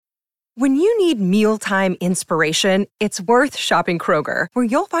When you need mealtime inspiration, it's worth shopping Kroger, where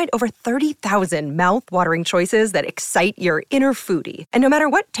you'll find over 30,000 mouth-watering choices that excite your inner foodie. And no matter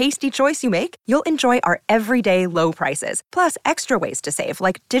what tasty choice you make, you'll enjoy our everyday low prices, plus extra ways to save,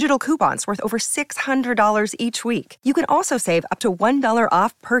 like digital coupons worth over $600 each week. You can also save up to $1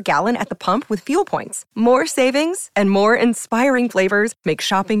 off per gallon at the pump with fuel points. More savings and more inspiring flavors make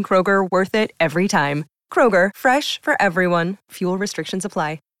shopping Kroger worth it every time. Kroger, fresh for everyone. Fuel restrictions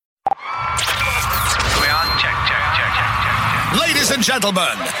apply. We're on. Check. Ladies and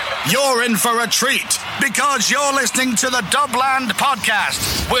gentlemen, you're in for a treat because you're listening to the Dubland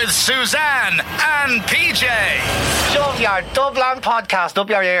Podcast with Suzanne and PJ. Shove your Dubland Podcast up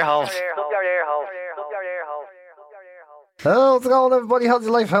your ear holes. How's it going, everybody? How's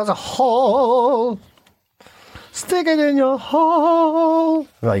your life? How's a hole? Stick it in your hole.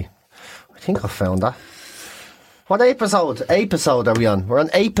 Right, I think I found that. What episode are we on? We're on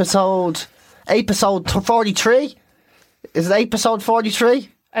episode 43? Is it episode 43?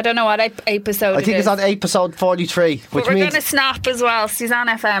 I don't know what episode I think it's on episode 43. But we're going to snap as well, Suzanne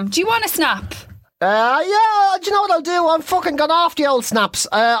FM. Do you want to snap? Yeah, do you know what I'll do? I'm fucking gone off the old snaps.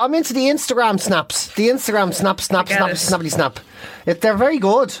 I'm into the Instagram snaps. The Instagram snappity snap. They're very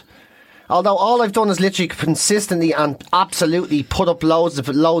good. Although all I've done is literally consistently and absolutely put up loads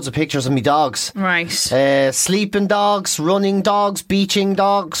of pictures of me dogs. Right. Sleeping dogs, running dogs, beaching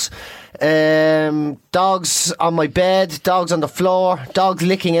dogs, dogs on my bed, dogs on the floor, dogs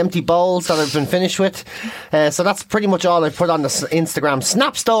licking empty bowls that I've been finished with. So that's pretty much all I've put on the Instagram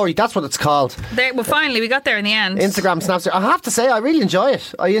Snap Story. That's what it's called. Well, finally, we got there in the end. Instagram Snap Story. I have to say, I really enjoy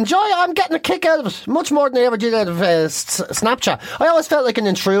it. I'm getting a kick out of it. Much more than I ever did out of Snapchat. I always felt like an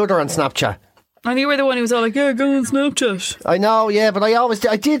intruder on Snapchat. And you were the one who was all like, yeah, go on Snapchat. I know, yeah, but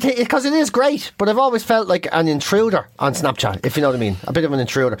I did because it is great, but I've always felt like an intruder on Snapchat, if you know what I mean. A bit of an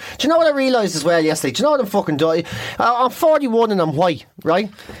intruder. Do you know what I realised as well yesterday? Do you know what I'm fucking doing? I'm 41 and I'm white,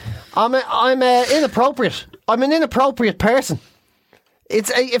 right? I'm inappropriate. I'm an inappropriate person.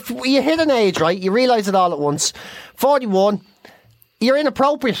 If you hit an age, right, you realise it all at once. 41, you're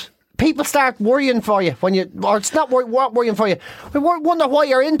inappropriate. People start worrying for you or it's not worrying for you. We wonder why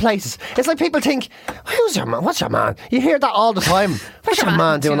you're in places. It's like people think, who's your man? What's your man? You hear that all the time. What's your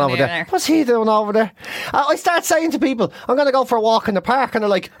man doing over there? What's he doing over there? I start saying to people, I'm going to go for a walk in the park, and they're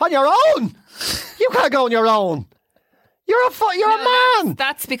like, on your own? You can't go on your own. You're a man.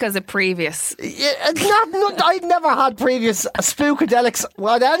 That's because of previous. It's not. I've never had previous spookadelics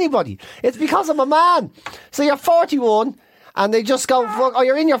with anybody. It's because I'm a man. So you're 41. And they just go, oh,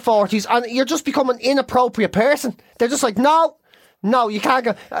 you're in your 40s and you're just becoming an inappropriate person. They're just like, no, you can't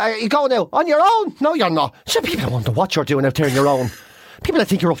go. You go now on your own. No, you're not. Sure, people don't wonder what you're doing out there on your own. People that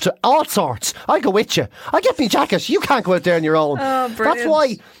think you're up to all sorts. I go with you. I get me jacket. You can't go out there on your own. Oh, brilliant. That's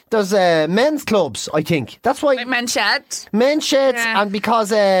why there's men's clubs, I think. That's why. Like men's sheds. Men's sheds, yeah. And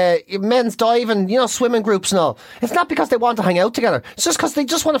because men's diving, swimming groups and all. It's not because they want to hang out together. It's just because they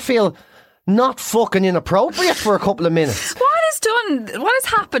just want to feel not fucking inappropriate for a couple of minutes. What has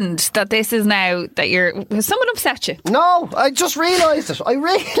happened that this is now that has someone upset you? No, I just realised it.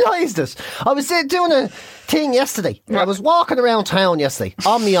 I was doing a thing yesterday. Right. I was walking around town yesterday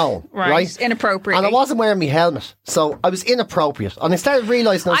on my own. Right. Inappropriate. And I wasn't wearing my helmet. So I was inappropriate. And I started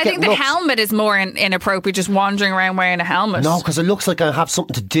realising I think the helmet is more inappropriate, just wandering around wearing a helmet. No, because it looks like I have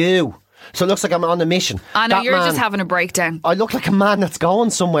something to do. So it looks like I'm on a mission. I know, you're just having a breakdown. I look like a man that's going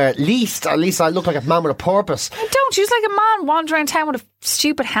somewhere, at least I look like a man with a purpose. Don't you? Just like a man wandering around town with a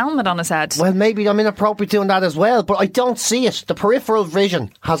stupid helmet on his head. Well, maybe I'm inappropriate doing that as well, but I don't see it. The peripheral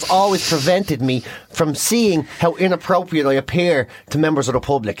vision has always prevented me from seeing how inappropriate I appear to members of the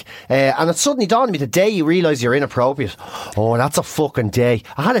public. And it suddenly dawned on me the day you realise you're inappropriate. Oh, that's a fucking day.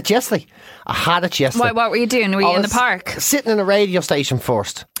 I had it yesterday. What were you doing? Were you in the park? Sitting in a radio station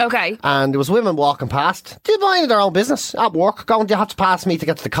first. Okay. And there was women walking past. They minding their own business at work. You have to pass me to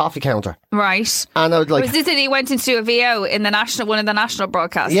get to the coffee counter. Right. And I was like... Was this that he went into a VO in one of the national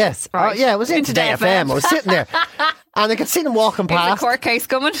broadcasts? Yes. Right. Yeah, it was in Today FM. I was sitting there. And I could see them walking past. Is a court case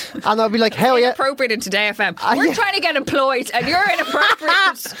coming? And I'd be like, hell yeah. Inappropriate in Today FM. We're trying to get employed and you're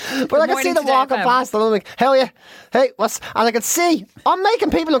inappropriate. But I could see them walking past and I'm like, hell yeah. Hey, what's... And I could see, I'm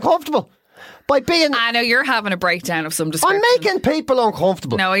making people uncomfortable. By being... I know, you're having a breakdown of some description. I'm making people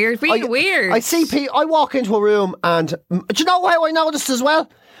uncomfortable. No, you're being weird. I see people... I walk into a room and... Do you know how I noticed as well?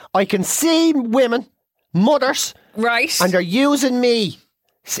 I can see women, mothers... Right. And they're using me.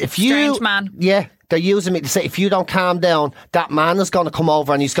 Strange man. Yeah, they're using me to say, if you don't calm down, that man is going to come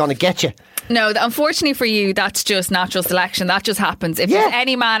over and he's going to get you. No, unfortunately for you, that's just natural selection. That just happens. If there's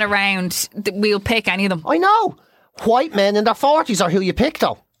any man around, we'll pick any of them. I know. White men in their 40s are who you pick,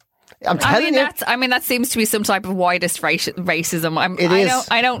 though. I'm telling you. That seems to be some type of widest racism. It is.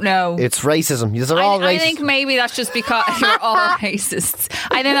 I don't know. It's racism. You're all racist. I think maybe that's just because you're all racists.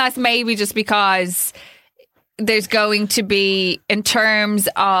 I think that's maybe just because there's going to be, in terms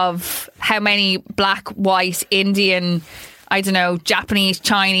of how many black, white, Indian, I don't know, Japanese,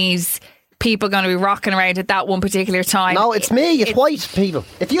 Chinese people going to be rocking around at that one particular time. No, it's me. It's white people.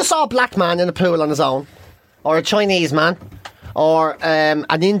 If you saw a black man in a pool on his own, or a Chinese man, or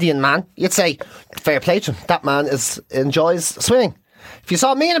an Indian man, you'd say, fair play to him. That man enjoys swimming. If you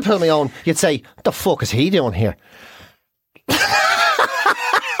saw me in a pool on my own, you'd say, what the fuck is he doing here?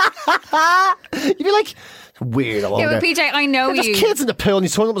 You'd be like, weirdo. Yeah, but PJ, I know There's you. kids in the pool and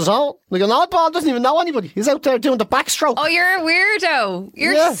he's swimming up his own. Like an oddball doesn't even know anybody. He's out there doing the backstroke. Oh, you're a weirdo.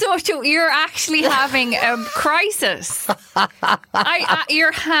 You're actually having a crisis.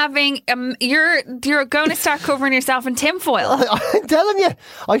 You're having you're going to start covering yourself in tinfoil. I'm telling you,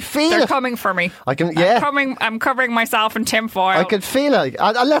 I feel They're it. coming for me. I'm covering myself in tinfoil. I can feel it.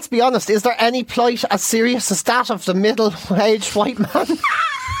 And let's be honest, is there any plight as serious as that of the middle-aged white man?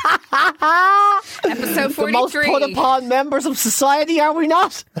 Episode 43. The most put upon members of society, are we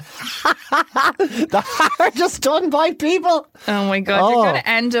not? The hardest done by people. Oh my God, you're going to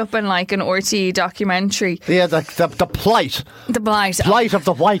end up in like an RTE documentary. Yeah, the plight. The blight. Plight of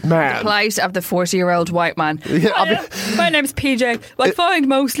the white man. The plight of the 40-year-old white man. Yeah, my name's PJ. I find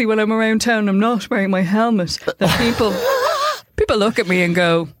mostly when I'm around town I'm not wearing my helmet that people look at me and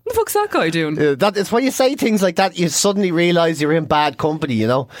go, what the fuck's that guy doing? It's when you say things like that, you suddenly realise you're in bad company, you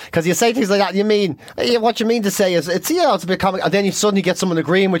know? Because you say things like that, what you mean to say is, it's a bit comic, and then you suddenly get someone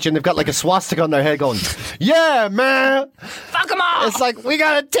agreeing with you and they've got like a swastika on their head going, yeah, man! Fuck them all! It's like, we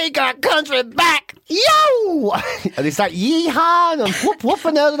gotta take our country back! Yo! And they start yeehawing and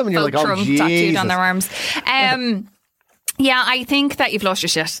whooping out of them, and you're like, oh, Jesus. Tattooed on their arms. Yeah, I think that you've lost your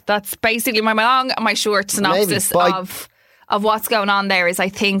shit. That's basically my long and my short synopsis of what's going on there. Is I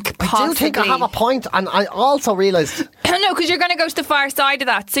think possibly... I do think I have a point, and I also realised... No, because you're going to go to the far side of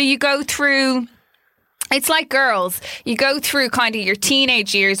that. So you go through... It's like girls. You go through kind of your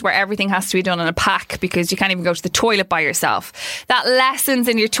teenage years where everything has to be done in a pack because you can't even go to the toilet by yourself. That lessens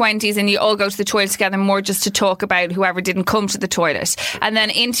in your 20s and you all go to the toilet together more just to talk about whoever didn't come to the toilet. And then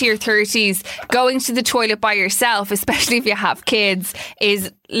into your 30s, going to the toilet by yourself, especially if you have kids, is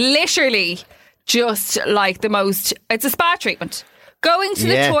literally just like the most... It's a spa treatment. Going to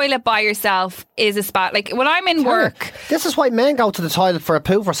the toilet by yourself is a spa. Like when I'm in work... This is why men go to the toilet for a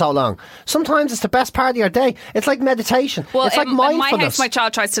poo for so long. Sometimes it's the best part of your day. It's like meditation. Well, it's like mindfulness. In my house, my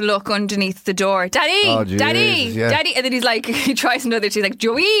child tries to look underneath the door. Daddy, Daddy. And then he's like, he tries another. She's like,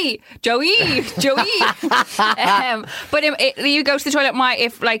 Joey. But you go to the toilet.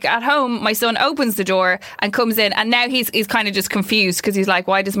 If like at home, my son opens the door and comes in, and now he's kind of just confused because he's like,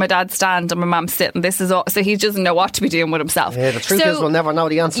 why does my dad stand and my mum sit? And this is all. So he doesn't know what to be doing with himself. Yeah, the truth is we'll never know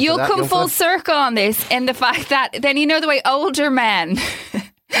the answer to that. You'll come full circle on this in the fact that then you know the way older men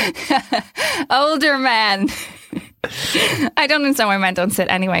I don't understand why men don't sit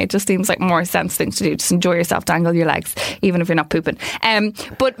anyway. It just seems like more sense thing to do. Just enjoy yourself, dangle your legs, even if you're not pooping.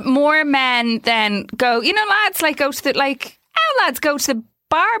 But more men then go, lads go to the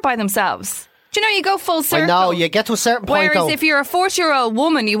bar by themselves. Do you know, you go full circle. I know, you get to a certain point. Whereas if you're a 40-year-old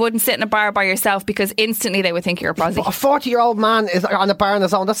woman, you wouldn't sit in a bar by yourself because instantly they would think you're a prosy. A 40-year-old man is on a bar on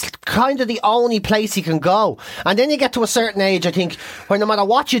his own. That's kind of the only place he can go. And then you get to a certain age, I think, where no matter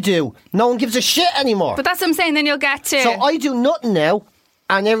what you do, no one gives a shit anymore. But that's what I'm saying, then you'll get to... So I do nothing now,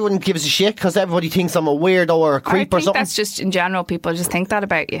 and everyone gives a shit because everybody thinks I'm a weirdo or a creep or something. That's just, in general, people just think that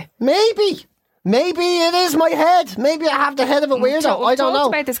about you. Maybe it is my head. Maybe I have the head of a weirdo. I don't know. We've talked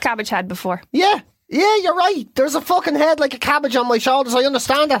about this cabbage head before. Yeah, you're right. There's a fucking head like a cabbage on my shoulders. I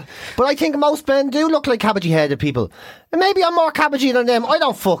understand that. But I think most men do look like cabbagey-headed people. And maybe I'm more cabbagey than them. I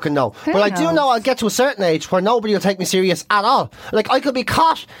don't fucking know. But I do know I'll get to a certain age where nobody will take me serious at all. Like, I could be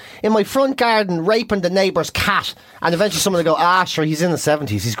caught in my front garden raping the neighbour's cat, and eventually someone will go, sure, he's in the 70s.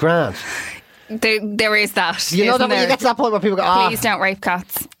 He's grand. There is that. You know that when you get to that point where people go, please don't rape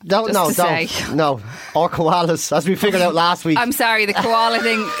cats. No, or koalas, as we figured out last week. I'm sorry, the koala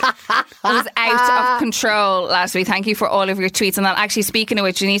thing was out of control last week. Thank you for all of your tweets on that. Actually, speaking of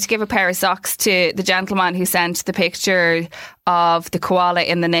which, you need to give a pair of socks to the gentleman who sent the picture of the koala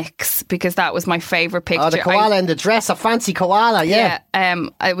in the Knicks, because that was my favourite picture. The koala in the dress, a fancy koala, it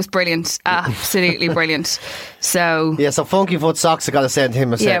was brilliant, absolutely brilliant. So Funky Foot Socks have got to send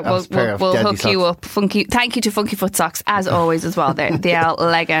him a pair we'll of hook socks. you up. Thank you to Funky Foot Socks as always as well. They're the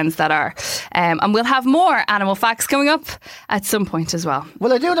legends that are, and we'll have more animal facts coming up at some point as well.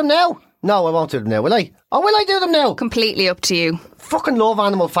 Will I do them now? No, I won't do them now, will I? Oh, will I do them now? Completely up to you. Fucking love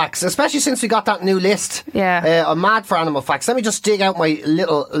animal facts, especially since we got that new list. Yeah. I'm mad for animal facts. Let me just dig out my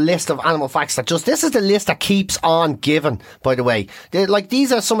little list of animal facts this is the list that keeps on giving, by the way.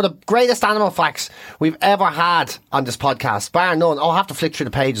 These are some of the greatest animal facts we've ever had on this podcast, bar none. I'll have to flick through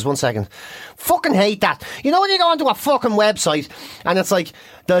the pages, 1 second. Fucking hate that. You know when you go onto a fucking website and it's like,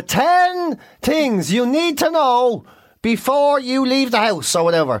 the 10 things you need to know before you leave the house or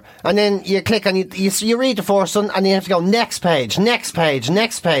whatever, and then you click and you read the first one and you have to go next page, and then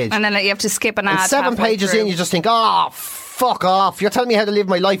you have to skip an ad. And 7 pages through. in, you just think, oh, fuck off, you're telling me how to live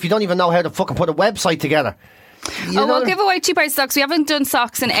my life, you don't even know how to fucking put a website together. We'll give away 2 pairs of socks. We haven't done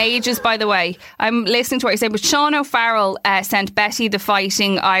socks in ages, by the way. I'm listening to what you're saying, but Sean O'Farrell sent Betty the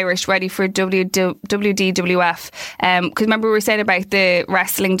Fighting Irish ready for WDWF. Because remember we were saying about the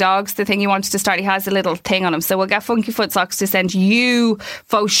wrestling dogs, the thing he wanted to start, he has a little thing on him. So we'll get Funky Foot Socks to send you,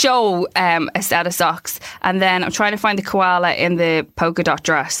 faux show, a set of socks. And then I'm trying to find the koala in the polka dot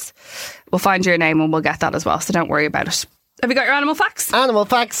dress. We'll find your name and we'll get that as well, so don't worry about it. Have you got your animal facts? Animal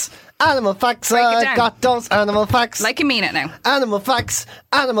facts. Break it down. Got those animal facts. Like you mean it now. Animal facts.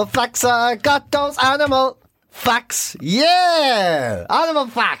 Got those animal facts. Yeah. Animal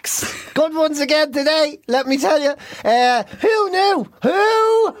facts. Good ones again today, let me tell you.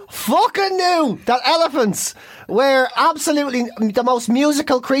 Who fucking knew that elephants were absolutely the most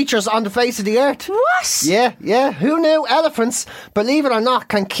musical creatures on the face of the earth? What? Yeah. Who knew elephants, believe it or not,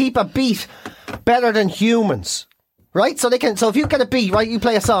 can keep a beat better than humans? Right, so if you get a beat, right, you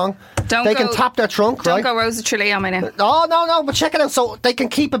play a song, they can tap their trunk, right? Don't go Rosa Trulli on me now. Oh, no, but check it out. So they can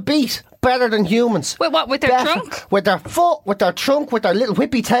keep a beat better than humans. Wait, what, with their trunk? With their foot, with their trunk, with their little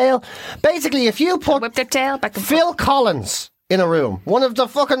whippy tail. Basically, if you put whip their tail back and Phil Collins in a room, one of the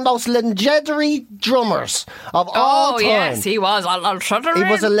fucking most legendary drummers of all time. Oh, yes, he was. He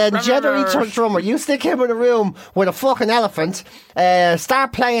was a legendary drummer. You stick him in a room with a fucking elephant,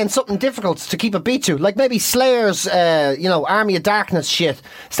 start playing something difficult to keep a beat to, like maybe Slayer's, Army of Darkness shit.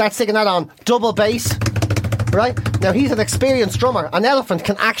 Start sticking that on double bass. Right? Now, he's an experienced drummer. An elephant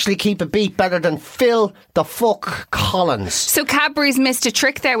can actually keep a beat better than Phil the fuck Collins. So Cadbury's missed a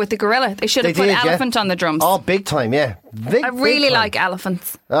trick there with the gorilla. They should have put elephant on the drums. Oh, big time, yeah. I really like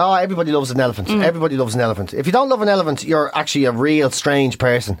elephants. Oh, everybody loves an elephant. Everybody loves an elephant. If you don't love an elephant, you're actually a real strange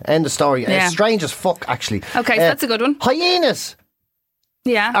person. End of story. Yeah. Strange as fuck, actually. Okay, so that's a good one. Hyenas.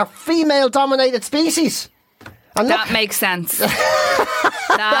 Yeah. Are female-dominated species. And that makes sense.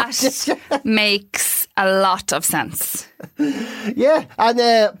 That makes a lot of sense. Yeah,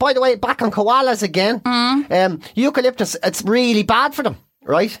 and by the way, back on koalas again. Eucalyptus, it's really bad for them,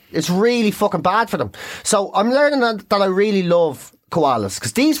 right? It's really fucking bad for them. So I'm learning that I really love koalas,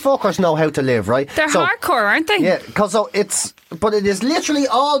 because these fuckers know how to live, right? They're hardcore, aren't they? Yeah, because but it is literally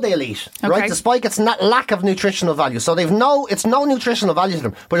all they'll eat, right? Despite its lack of nutritional value. So it's no nutritional value to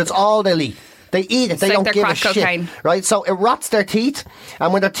them, but it's all they'll eat. They eat it, they don't give a shit, right? So it rots their teeth,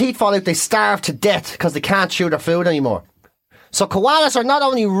 and when their teeth fall out, they starve to death because they can't chew their food anymore. So koalas are not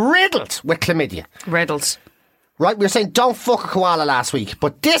only riddled with chlamydia. Riddled. Right, we were saying don't fuck a koala last week,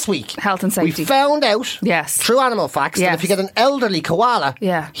 but this week, health and safety, we found out through animal facts that if you get an elderly koala,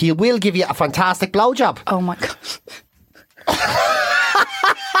 he will give you a fantastic blowjob. Oh my god.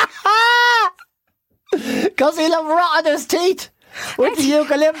 Because he'll have rotted his teeth. With the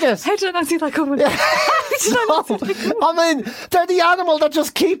eucalyptus. How did I not see that coming? I mean, they're the animal that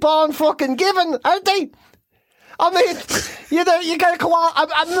just keep on fucking giving, aren't they? I mean, you get a koala,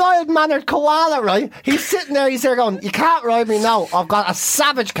 a mild-mannered koala, right? He's sitting there, he's there going, you can't ride me now. I've got a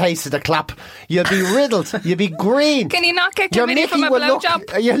savage case of the clap. You'll be riddled. You'll be green. Can you not get chlamydia from a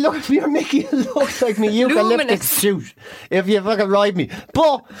blowjob? Your Mickey looks like me eucalyptus suit if you fucking ride me.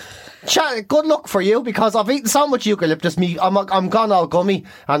 But good luck for you, because I've eaten so much eucalyptus, I'm gone all gummy,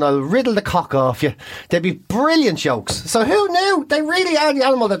 and I'll riddle the cock off you. They'd be brilliant jokes. So who knew? They really are the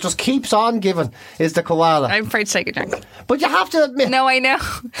animal that just keeps on giving, is the koala. I'm afraid to take a drink. But you have to admit... No, I know.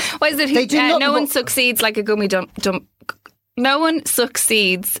 What is it? No one succeeds like a gummy No one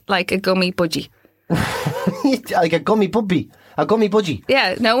succeeds like a gummy budgie. Like a gummy bubby. A gummy budgie.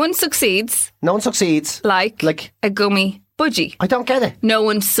 Yeah, no one succeeds. No one succeeds. Like a gummy budgie. I don't get it. No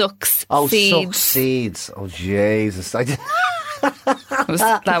one sucks seeds. Seeds. Oh, Jesus. I didn't...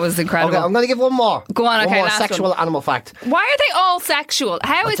 that was incredible. Okay, I'm going to give one more. Go on, okay. One more sexual animal fact. Why are they all sexual?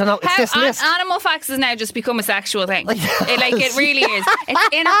 I don't know. It's this list. Animal facts has now just become a sexual thing. It really is.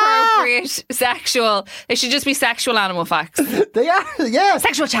 It's inappropriate, sexual. It should just be sexual animal facts. They are, yeah.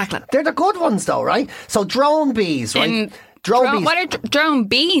 Sexual chocolate. They're the good ones, though, right? So drone bees, right? Drone bees. What are drone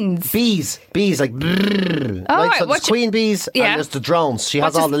beans? Bees, like brrr. Oh, right, so right, there's queen bees and there's the drones. She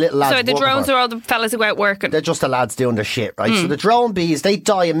has all the little lads. So the working drones for her. are all the fellas who go out working. They're just the lads doing their shit, right? So the drone bees, they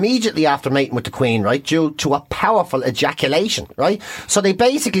die immediately after mating with the queen, right? Due to a powerful ejaculation, right? So they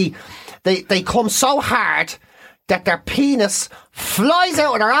basically, they come so hard that their penis flies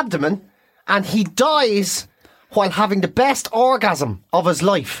out of their abdomen and he dies while having the best orgasm of his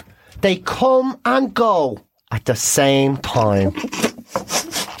life. They come and go at the same time. Isn't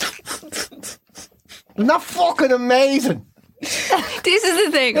that fucking amazing? This is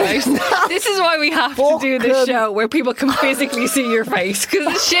the thing, right? This is why we have to do this show where people can physically see your face, because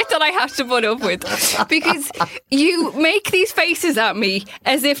the shit that I have to put up with. Because you make these faces at me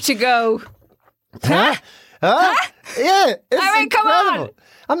as if to go, Huh? Yeah, it's I mean, come incredible.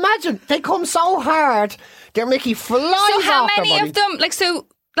 Imagine, they come so hard, their Mickey flies so how off their many body. of them,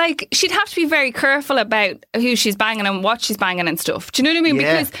 like she'd have to be very careful about who she's banging and what she's banging and stuff. Do you know what I mean?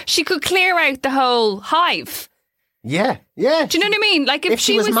 Yeah. Because she could clear out the whole hive. Yeah. Do you know what I mean? Like if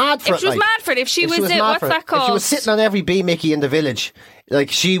she was mad for it. If she was mad for it. If she was what's that called? If she was sitting on every bee Mickey in the village, like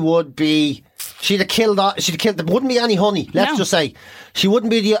she'd have killed, there wouldn't be any honey, let's just say. She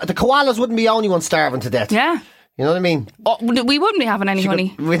wouldn't be, the koalas wouldn't be the only ones starving to death. Yeah. You know what I mean? Oh, we wouldn't be having any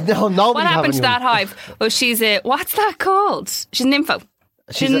honey. Nobody. What happened to that hive? Well, she's what's that called? She's a nympho.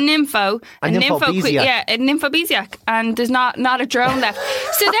 She's a nympho. A nymphobesiac. Yeah, a nymphobesiac. And there's not a drone left.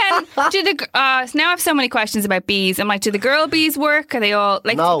 So then, so now I have so many questions about bees. I'm like, do the girl bees work? Are they all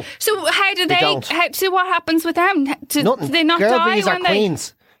like? No. So how do They don't. so what happens with them? Do they not girl die bees are when they?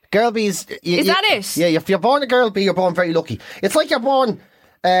 queens. Girl bees. Is that it? Yeah, if you're born a girl bee, you're born very lucky. It's like you're born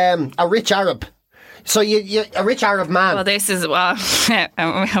a rich Arab. So you a rich Arab man. Well, this is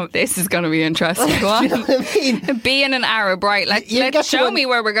this is going to be interesting. Go on. Do you know what I mean? Being an Arab, right? Let's show me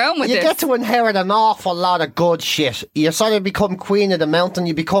where we're going with you this. You get to inherit an awful lot of good shit. You sort of become queen of the mountain.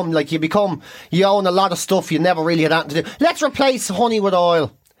 You own a lot of stuff you never really had anything to do. Let's replace honey with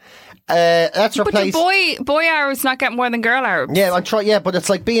oil. Let's replace. But boy Arabs not getting more than girl Arabs. Yeah, I'm trying. Yeah, but it's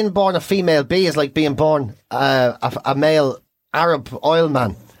like being born a female bee is like being born a male Arab oil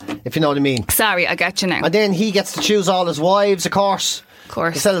man. If you know what I mean. Sorry, I get you now. And then he gets to choose all his wives, of course.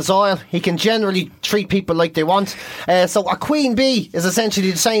 To sell his oil. He can generally treat people like they want. So a queen bee is essentially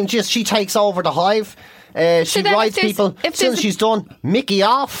the same. Just she takes over the hive. She rides people. As soon as she's done, Mickey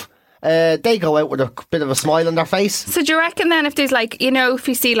off. They go out with a bit of a smile on their face. So do you reckon then if there's if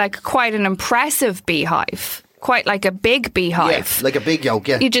you see quite an impressive beehive, quite like a big beehive. Yeah, like a big yolk,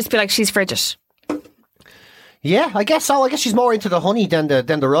 yeah. You'd just be like, she's frigid. Yeah, I guess so. I guess she's more into the honey than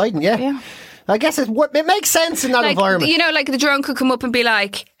the riding, yeah. I guess it makes sense in that environment. You know, the drone could come up and be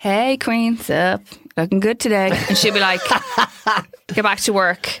like, hey, queen, what's up? Looking good today. And she'd be like, get back to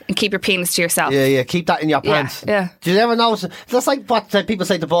work and keep your penis to yourself. Yeah, keep that in your pants. Yeah. Do you ever notice? That's like what people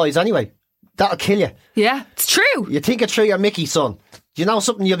say to boys anyway. That'll kill you. Yeah, it's true. You think it through your Mickey, son. Do you know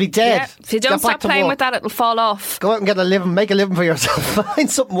something? You'll be dead. Yeah. If you don't stop playing with that, it'll fall off. Go out and get a living. Make a living for yourself. Find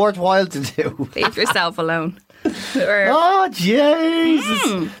something worthwhile to do. Leave yourself alone. Oh,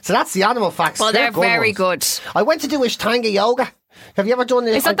 Jesus. So that's the animal facts. Well, they're very good. I went to do Ashtanga yoga. Have you ever done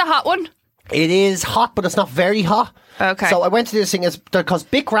it? Is that the hot one? It is hot, but it's not very hot. Okay. So I went to do this thing because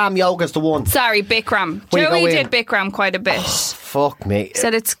Bikram yoga is the one. Sorry, Bikram. Joey did Bikram quite a bit. Oh, fuck me.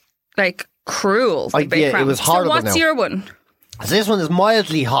 Said it's cruel. Yeah, it was horrible. So what's your one? So this one is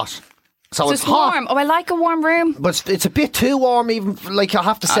mildly hot. So it's hot. Warm. Oh, I like a warm room. But it's a bit too warm, even, I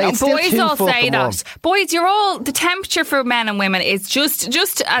have to say. It's still boys too all say fucking warm. that. Boys, the temperature for men and women is just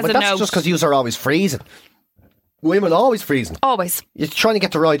as but a that's note. just because you are always freezing. Women always freezing. Always. You're trying to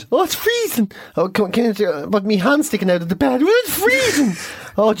get the ride. Oh, it's freezing. Oh, can you but me hand's sticking out of the bed. Oh, it's freezing.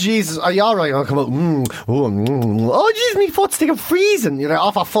 Oh, Jesus. Are you alright? I'll come out. Oh, Jesus, me foot's sticking freezing. You're like, oh,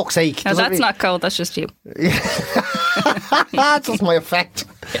 for fuck's sake. No, that's not cold. That's just you. That's just my effect.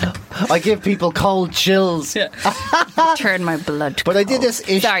 Yeah. I give people cold chills. Yeah. Turn my blood. But I did this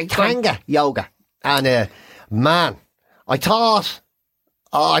Ashtanga yoga. And, man, I thought...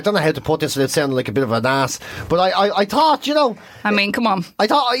 I don't know how to put this without sounding like a bit of an ass, but I thought, I mean, come on. I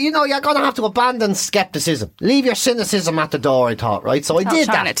thought, you're going to have to abandon scepticism. Leave your cynicism at the door, I thought, right? So I did that.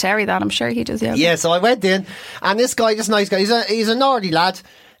 I'm trying to Terry that, I'm sure he does, yeah. Yeah, so I went in, and this nice guy, he's a Nordy lad,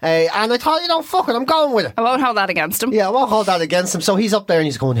 and I thought, fuck it, I'm going with it. I won't hold that against him. Yeah, I won't hold that against him. So he's up there and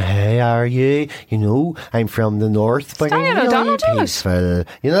he's going, hey, are you? I'm from the north, but I'm really peaceful.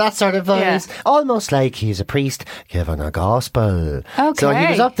 That sort of voice. Yeah. Almost like he's a priest giving a gospel. Okay. So he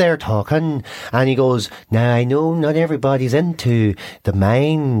was up there talking and he goes, now I know not everybody's into the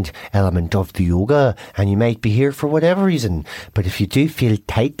mind element of the yoga and you might be here for whatever reason, but if you do feel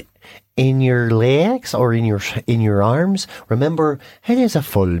tight in your legs or in your arms, remember it is a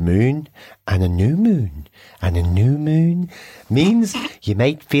full moon and a new moon. And a new moon means you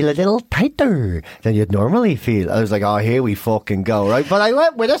might feel a little tighter than you'd normally feel. I was like, oh, here we fucking go, right? But I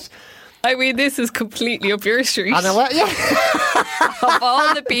went with it. I mean, this is completely up your street. And I went, yeah. Of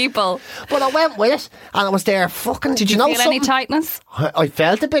all the people. But I went with it, and I was there fucking... Did you know feel something? any tightness? I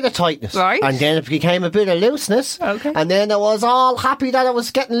felt a bit of tightness. Right. And then it became a bit of looseness. Okay. And then I was all happy that I was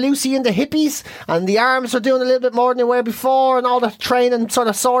getting loosey in the hippies, and the arms were doing a little bit more than they were before, and all the training sort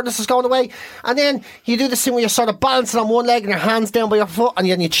of soreness was going away. And then you do this thing where you're sort of balancing on one leg and your hands down by your foot, and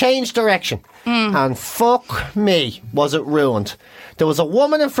then you change direction. And fuck me, was it ruined. There was a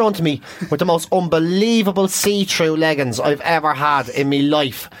woman in front of me with the most unbelievable see-through leggings I've ever had in my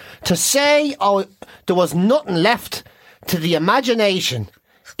life. To say, oh, there was nothing left to the imagination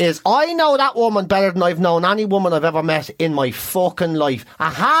is, I know that woman better than I've known any woman I've ever met in my fucking life.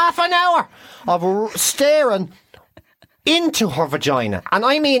 A half an hour of staring into her vagina, and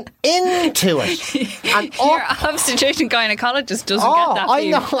I mean into it. And Your obstetrician gynecologist doesn't get that. I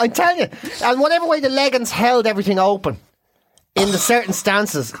know, I tell you. And whatever way the leggings held everything open in the certain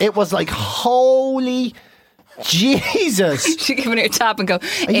stances, it was like, holy Jesus. She'd give her a tap and go,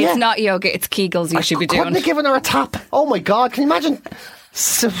 it's not yoga, it's Kegels you should be doing. Couldn't have given her a tap. Oh my God, can you imagine?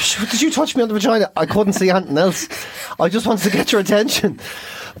 So, did you touch me on the vagina? I couldn't see anything else. I just wanted to get your attention.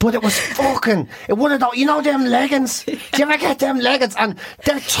 But it was fucking... It would have... You know them leggings? Do you ever get them leggings? And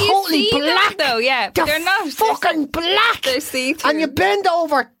they're totally black. Them, though, yeah. They're not fucking black. They're see-through. And you bend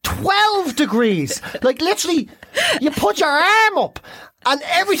over 12 degrees. Like, literally, you put your arm up and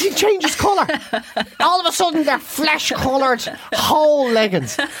everything changes colour. All of a sudden, they're flesh-coloured whole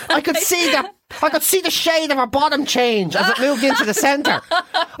leggings. I could see the shade of her bottom change as it moved into the centre.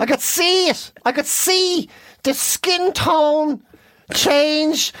 I could see it. I could see the skin tone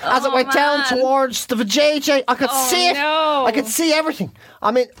change as it went down towards the vajayjay. I could see it. No. I could see everything.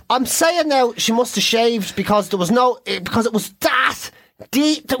 I mean, I'm saying now she must have shaved because it was that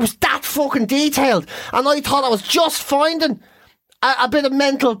deep. It was that fucking detailed, and I thought I was just finding a bit of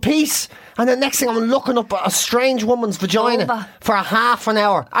mental peace. And the next thing, I'm looking up at a strange woman's vagina for a half an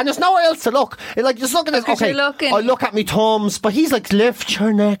hour, and there's nowhere else to look. Like, just looking at okay, I look at me thumbs, but he's like, lift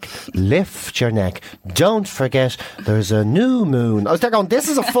your neck. Don't forget, there's a new moon. I was there going, this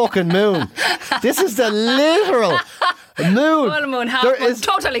is a fucking moon. This is the literal moon. Full moon, half moon,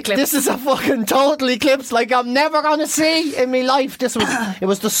 total eclipse. This is a fucking total eclipse like I'm never going to see in my life. It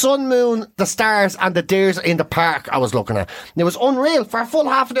was the sun, moon, the stars, and the deers in the park I was looking at. And it was unreal for a full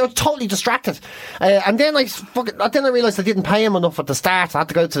half an hour. I was totally distracted. And then I realised I didn't pay him enough at the start. I had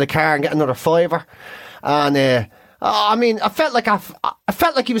to go to the car and get another £5. And I mean, I felt like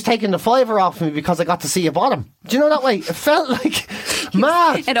he was taking the £5 off me because I got to see a bottom. Do you know that way? It felt like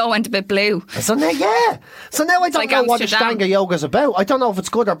mad. It all went a bit blue. So now, So now I don't know what Ashtanga yoga's about. I don't know if it's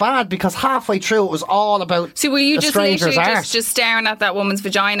good or bad because halfway through it was all about. So were you just literally art. just staring at that woman's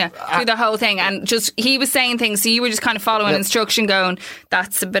vagina through the whole thing, and just he was saying things, so you were just kind of following instruction, going,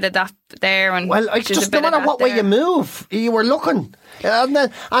 "That's a bit of that there," and well, just no matter what way you move, you were looking. And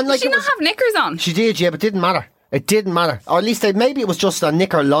like, did she not have knickers on? She did, yeah, but it didn't matter. It didn't matter. Or at least maybe it was just a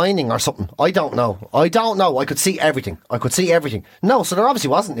knicker lining or something. I don't know. I could see everything. No, so there obviously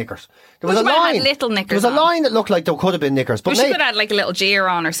wasn't knickers. There was a line. Had little knickers. There was a line that looked like there could have been knickers. But she could have had like a little jeer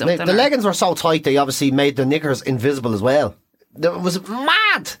on or something. The leggings were so tight they obviously made the knickers invisible as well. It was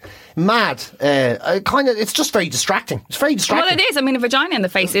mad. It's just very distracting. It's very distracting. Well, it is. I mean, a vagina in the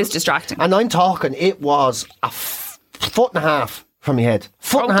face is distracting. And I'm talking, it was a foot and a half from my head.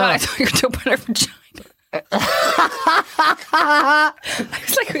 Foot and a half. I thought you were talking about her vagina. I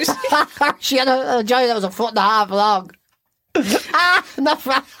was like, she had a vagina that was a foot and a half long. Foot and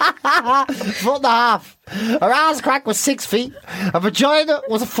a half. Her ass crack was 6 feet. Her vagina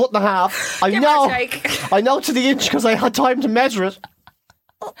was a foot and a half. I know to the inch because I had time to measure it.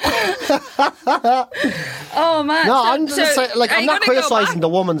 Oh man! No, I'm just saying, like, I'm not criticising the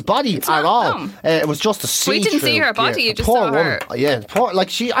woman's body at all. It was just a see-through. We didn't see her body; you just saw her. Yeah, poor.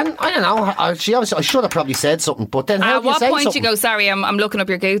 Like I don't know. She obviously, I should have probably said something, but then how do you say something? At what point you go, sorry, I'm looking up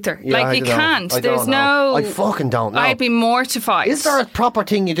your gouther? Yeah, like you can't. There's no. I fucking don't know. I'd be mortified. Is there a proper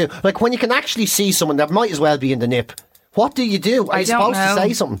thing you do? Like when you can actually see someone that might as well be in the nip? What do you do? Are you supposed to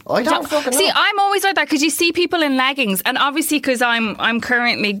say something? I don't fucking know. See, I'm always like that because you see people in leggings, and obviously because I'm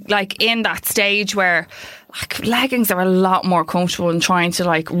currently like in that stage where like leggings are a lot more comfortable than trying to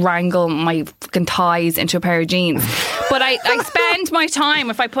like wrangle my fucking thighs into a pair of jeans. But I spend my time,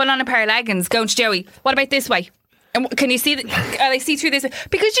 if I put on a pair of leggings, going to Joey, what about this way? And can you see? They see through this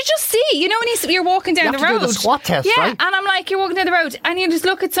because you just see. You know when you're walking down You the have to road. do the squat test, yeah, right? and I'm like, you're walking down the road, and you just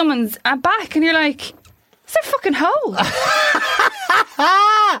look at someone's back, and you're like, "Is there a fucking hole?"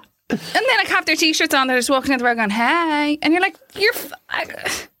 And then like have their t-shirts on, they're just walking down the road going, "Hey," and you're like,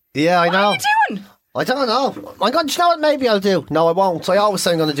 Yeah, I know. What are you doing? I don't know. I'm going, do you know what maybe I'll do? No, I won't. I always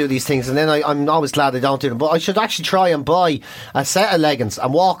say I'm going to do these things, and then I'm always glad I don't do them. But I should actually try and buy a set of leggings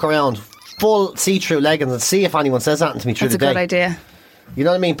and walk around full see-through leggings and see if anyone says that to me through That's the day. a good idea. You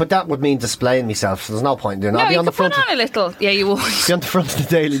know what I mean? But that would mean displaying myself, so there's no point in doing that. No, I'll be you on the could front put on a little. Yeah, you would. be on the front of the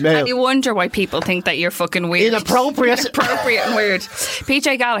Daily Mail. And you wonder why people think that you're fucking weird. Inappropriate. Inappropriate and weird.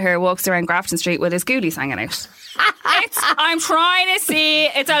 PJ Gallagher walks around Grafton Street with his ghoulies hanging out. I'm trying to see.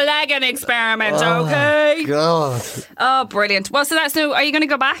 It's a legging experiment, okay? God. Oh, brilliant. Well, so that's no. Are you going to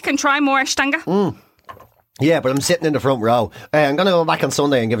go back and try more Ashtanga? Yeah, but I'm sitting in the front row. I'm going to go back on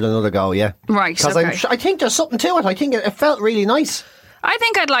Sunday and give it another go, yeah. Right, Because okay. I think there's something to it. I think it felt really nice. I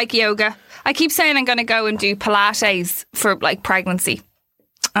think I'd like yoga. I keep saying I'm going to go and do Pilates for like pregnancy.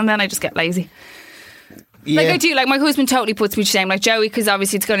 And then I just get lazy. Yeah. Like I do, like my husband totally puts me to shame, like Joey, because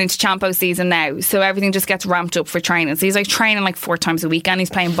obviously it's going into Champo season now, so everything just gets ramped up for training. So he's like training like 4 times a week, and he's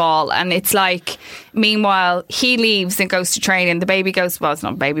playing ball, and it's like, meanwhile he leaves and goes to training, the baby goes, well, it's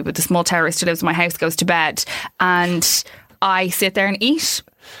not a baby, but the small terrorist who lives in my house goes to bed, and I sit there and eat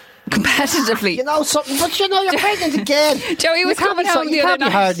competitively. You know something, but you know you're pregnant again. Joey was coming home the you other can't be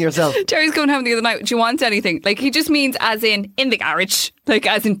night. hard on yourself. Joey's coming home the other night. Do you want anything? Like, he just means as in the garage. Like,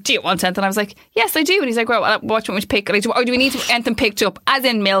 as in, do you want anything? And I was like, yes, I do. And he's like, well, what do you want me to pick? Like, or do we need anything picked up? As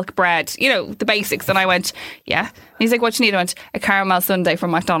in milk, bread, you know, the basics. And I went, yeah. And he's like, what do you need? I went, a caramel sundae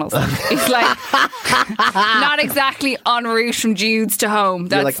from McDonald's. He's like, not exactly en route from Jude's to home.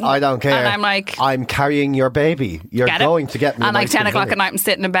 You're like, I don't care. And I'm like, I'm carrying your baby. You're get it? going to get me. And a like nice 10 o'clock container. at night, I'm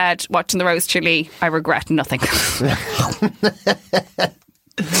sitting in bed watching the roast chili. I regret nothing.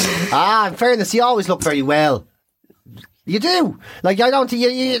 In fairness, you always look very well. You do. Like, I don't.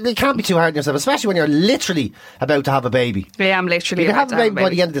 You can't be too hard on yourself, especially when you're literally about to have a baby. I am literally You can about have to a baby by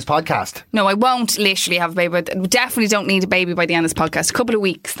the end of this podcast. No, I won't literally have a baby, but I definitely don't need a baby by the end of this podcast. A couple of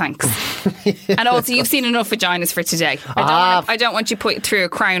weeks, thanks. And also, you've seen enough vaginas for today. I don't want you put through a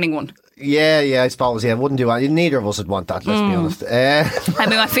crowning one. Yeah, I suppose. Yeah, wouldn't do that. Neither of us would want that. Let's be honest. I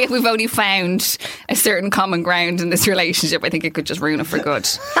mean, I feel we've only found a certain common ground in this relationship. I think it could just ruin it for good.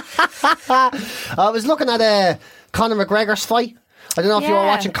 I was looking at Conor McGregor's fight. I don't know if you were Yeah.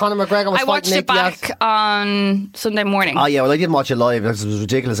 watching. Conor McGregor was I watched fighting it back on Sunday morning. Oh yeah, well I didn't watch it live. It was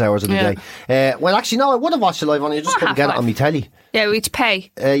ridiculous hours of the Yeah. day. Well, actually, no, I would have watched it live on. You just Oh, couldn't get it half on me telly. Yeah, we'd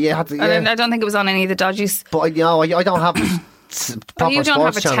pay. You had to. Yeah. I don't think it was on any of the dodgies. But I don't have proper you don't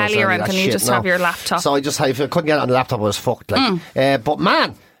have sports a channels telly or any of that anything, you shit, just have your laptop. So I just if I couldn't get it on the laptop, I was fucked. Like, but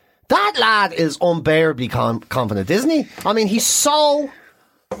man, that lad is unbearably confident, isn't he? I mean, he's so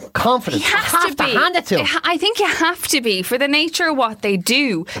confident. He has You have to be. hand it to him. I think you have to be for the nature of what they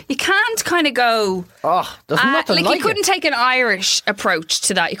do. You can't kind of go. There's nothing like like you couldn't it. take an Irish approach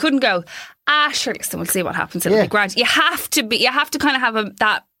to that. You couldn't go. Sure, listen, we'll see what happens. It'll Yeah. be grand. You have to be. You have to kind of have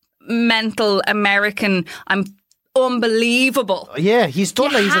that mental American. I'm unbelievable. Yeah, he's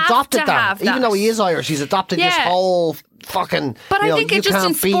done You that. He's have adopted to that. have Even that. though he is Irish, he's adopted this Yeah. whole fucking. But I think you it just in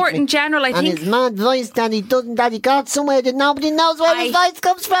can't beat sport me. in general, I and think- his mad voice that he doesn't, that he got somewhere that nobody knows where his voice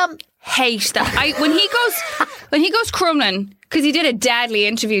comes from. Hate that. When he goes crumlin, because he did a deadly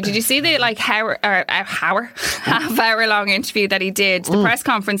interview. Did you see the half hour long interview that he did? The press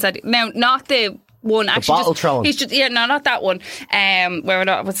conference that not the one actually bottle throwing. He's just not that one. Where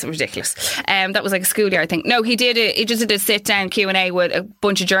not? What's ridiculous? That was like a school year, I think. No, he just did a sit down Q&A with a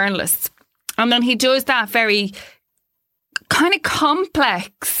bunch of journalists, and then he does that very kind of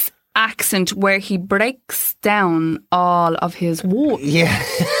complex accent where he breaks down all of his words. Yeah.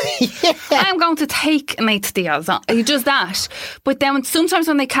 I'm going to take Nate Diaz on. He does that. But then sometimes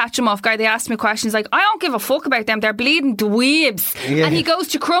when they catch him off guard, they ask me questions like, I don't give a fuck about them. They're bleeding dweebs. Yeah. And he goes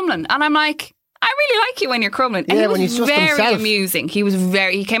to Crumlin. And I'm like, I really like you when you're Crumlin. And Yeah, he was when he's just very himself. amusing.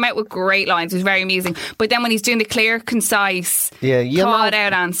 He came out with great lines. He was very amusing. But then when he's doing the clear, concise, thought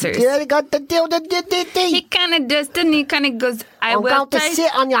out answers, Yeah, you got to do the he kind of does, and he kind of goes, I'm going to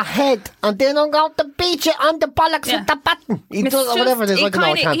sit on your head and then I'm going to beat you on the bollocks Yeah. with the button. He It's does just- whatever it is. I don't know.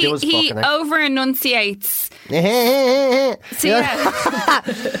 I kinda- can't do his he fucking over enunciates. So Yeah. yeah.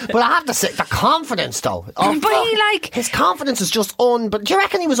 But I have to say, the confidence though. Oh, But he, fuck. like- his confidence is just But do you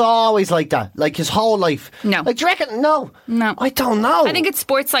reckon he was always like that? Like his whole life? No. Like, do you reckon? No. No. I don't know. I think it's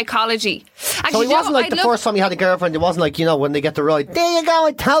sports psychology. Actually, So he you know wasn't what? like the first time he had a girlfriend. It wasn't like, when they get the ride. There you go.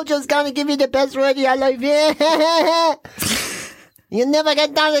 I told you I was going to give you the best ride of your life. Yeah. You never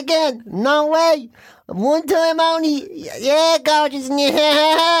get that again. No way. One time only. Yeah, gorgeous.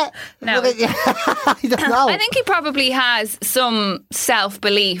 Yeah. No. I don't know. I think he probably has some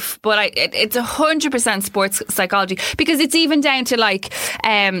self-belief, but it's 100% sports psychology, because it's even down to like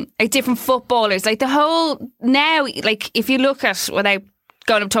different footballers. Like the whole now, like if you look at, without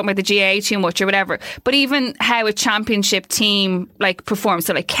going up talking about the GAA too much or whatever, but even how a championship team like performs,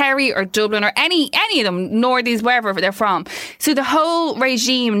 so like Kerry or Dublin or any of them, Northies, wherever they're from. So the whole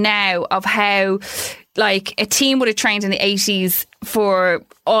regime now of how like a team would have trained in the 80s for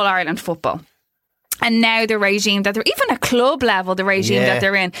All Ireland football. And now the regime that they're, even at club level, the regime that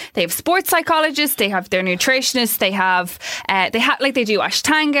they're in, they have sports psychologists, they have their nutritionists, they do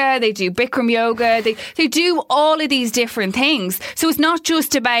Ashtanga, they do Bikram yoga, they do all of these different things. So it's not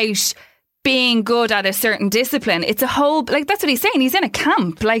just about being good at a certain discipline. It's a whole, like that's what he's saying. He's in a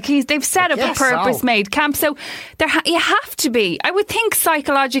camp. Like they've set up a purpose-made camp. So you have to be, I would think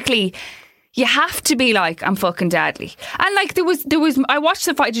psychologically, you have to be like, I'm fucking deadly. And like there was I watched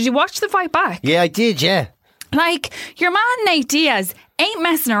the fight. Did you watch the fight back? Yeah, I did, yeah. Like your man Nate Diaz ain't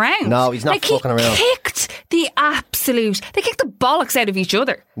messing around. No, he's not fucking around. They kicked the bollocks out of each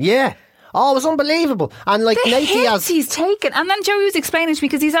other. Yeah. Oh, it was unbelievable. And like the Nate Diaz, he's taken. And then Joey was explaining to me,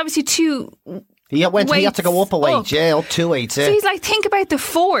 because he's obviously he had to go up a weight, up 2 weights. Yeah. So he's like, think about the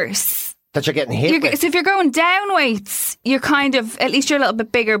force that you're getting hit with. So if you're going down weights, you're kind of, at least you're a little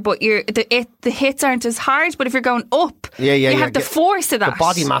bit bigger, but the hits aren't as hard. But if you're going up, you have the force of that. The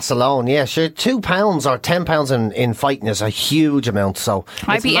body mass alone, yeah. Sure, 2 pounds or 10 pounds in fighting is a huge amount. So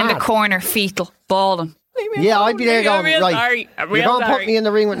I'd be mad. In the corner, fetal, bawling. Yeah, I'd be there going, right, you're going to put me in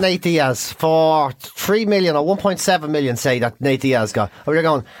the ring with Nate Diaz for 3 million or 1.7 million, say, that Nate Diaz got. Or you're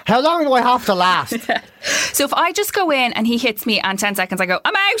going, how long do I have to last? So if I just go in and he hits me and 10 seconds I go,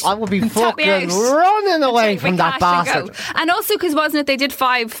 I'm out. I would be fucking running away from that bastard. And also because, wasn't it, they did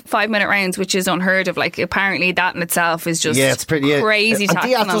 5-minute rounds, which is unheard of. Like apparently that in itself is just it's pretty crazy. And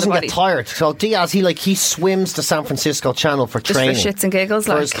Diaz doesn't get tired. So Diaz, he swims the San Francisco Channel for just training. For shits and giggles.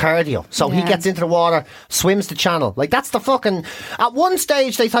 For his cardio. So he gets into the water, swims the channel. Like that's the fucking... At one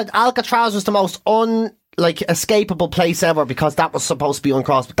stage they thought Alcatraz was the most escapable place ever, because that was supposed to be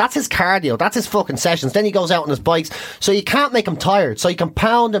uncrossed. But that's his cardio, that's his fucking sessions. Then he goes out on his bikes, so you can't make him tired. So you can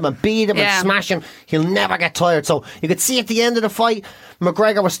pound him and beat him and smash him, he'll never get tired. So you could see at the end of the fight,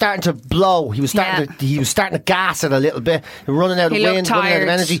 McGregor was starting to blow. He was starting to gas it a little bit, running out of wind, running out of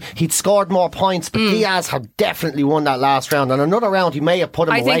energy. He'd scored more points, but Diaz had definitely won that last round. And another round, he may have put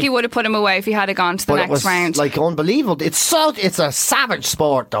him away. I think he would have put him away if he had gone to the next round. Like unbelievable. It's a savage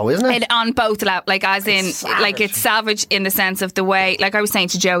sport, though, isn't it? On both levels, like as in, it's savage in the sense of the way. Like I was saying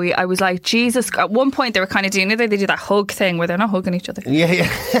to Joey, I was like, Jesus. At one point, they were kind of doing it. They do that hug thing where they're not hugging each other. Yeah.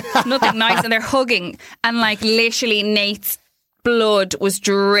 Nothing nice, and they're hugging, and like literally Nate's blood was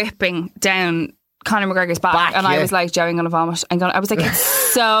dripping down Conor McGregor's back and I was like, Joey, I'm going to vomit. I was like, it's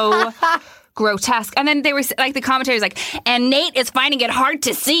so grotesque. And then they were like, the commentators like, and Nate is finding it hard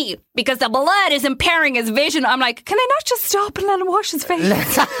to see because the blood is impairing his vision. I'm like, can they not just stop and let him wash his face?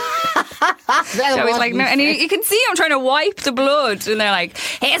 Joey's like, no, and you can see him trying to wipe the blood, and they're like,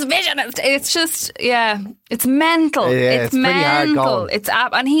 his vision. It's just, it's mental. Yeah, it's mental. Pretty hard going. It's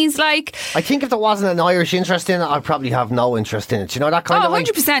and he's like, I think if there wasn't an Irish interest in it, I'd probably have no interest in it. You know, that kind of way.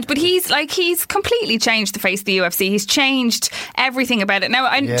 100%. But he's completely changed the face of the UFC. He's changed everything about it.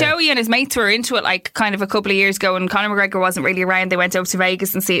 Now, Joey and his mates were into it like kind of a couple of years ago, and Conor McGregor wasn't really around. They went over to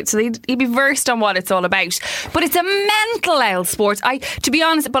Vegas and see it, so he'd be versed on what it's all about. But it's a mental sport. To be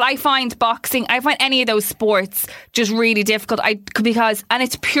honest, but I find boxing, I find any of those sports just really difficult. Because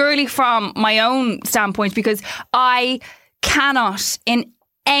it's purely from my own standpoint, because I cannot in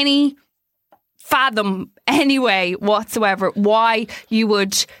any fathom any way whatsoever why you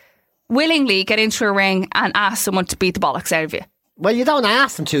would willingly get into a ring and ask someone to beat the bollocks out of you. Well, you don't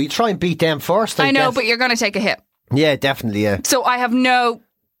ask them to. You try and beat them first. I know, but you're going to take a hit. Yeah, definitely, yeah. So I have no...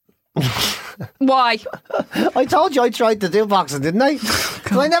 Why? I told you I tried to do boxing, didn't I?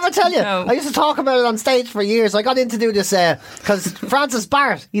 Did I never tell you? No. I used to talk about it on stage for years. I got into do this because Francis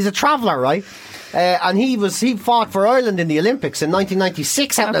Barrett, he's a traveller, right? And he fought for Ireland in the Olympics in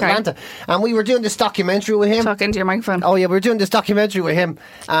 1996 out in Atlanta, and we were doing this documentary with him. Talk into your microphone. Oh yeah, we were doing this documentary with him,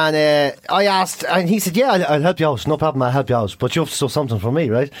 and I asked, and he said, "Yeah, I'll help you out. No problem, I'll help you out. But you have to do something for me,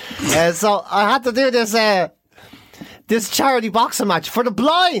 right?" So I had to do this charity boxing match for the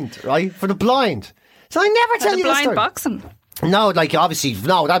blind, right? For the blind. So I never tell you this story. Blind boxing. No, like obviously,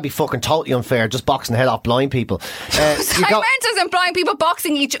 no, that'd be fucking totally unfair. Just boxing the head off blind people. I meant as in blind people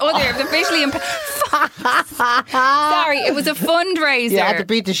boxing each other. The visually Sorry, it was a fundraiser. Yeah, I had to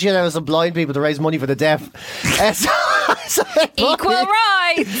beat the shit out of some blind people to raise money for the deaf. Equal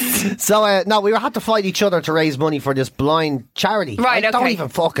rights. So, no, we had to fight each other to raise money for this blind charity. Right, I don't okay. even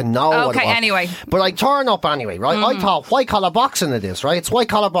fucking know what it Okay, was. anyway. But I turn up anyway, right? I thought white collar boxing it is, right? It's white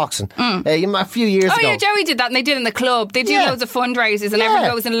collar boxing. A few years Oh ago. yeah, Joey did that, and they did it in the club. They do Yeah. loads of fundraisers, and Yeah. everyone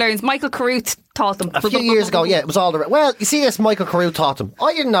goes and learns. Michael Carruth taught them. A few years ago, yeah, it was all the... Well, you see this, Michael Carew taught them.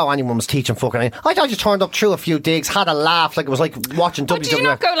 I didn't know anyone was teaching fucking anything. I thought you turned up through a few digs, had a laugh, like it was like watching But WWF. did you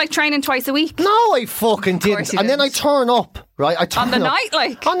not go like training twice a week? No, I fucking didn't. you And then I didn't. turn up, right? I turn On the up. night,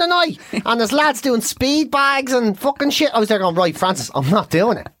 like? On the night. And there's lads doing speed bags and fucking shit. I was there going, right, Francis, I'm not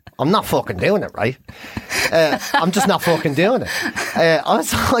doing it. I'm not fucking doing it, right? I'm just not fucking doing it.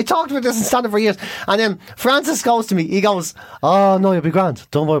 I talked about this in stand-up for years. And then Francis goes to me, he goes, oh, no, you'll be grand.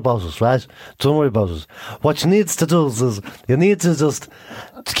 Don't worry about us, right? Don't worry about us. What you need to do is you need to just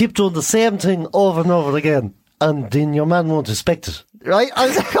keep doing the same thing over and over again. And then your man won't expect it. Right? I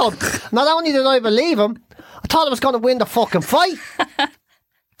was like, oh, not only did I believe him, I thought I was going to win the fucking fight.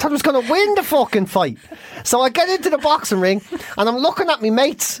 I was going to win the fucking fight. So I get into the boxing ring and I'm looking at my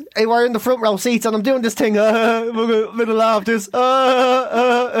mates who were in the front row seats and I'm doing this thing, I'm going to laugh this,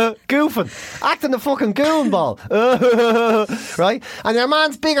 goofing, acting the fucking goon ball, right? And their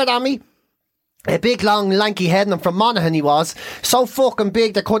man's bigger than me. A big, long, lanky head, and from Monaghan he was. So fucking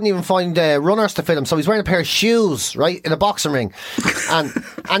big they couldn't even find runners to fit him. So he's wearing a pair of shoes, right, in a boxing ring. And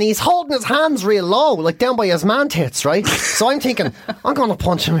he's holding his hands real low, like down by his man tits, right? So I'm thinking, I'm going to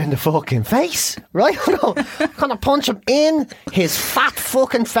punch him in the fucking face, right? I'm going to punch him in his fat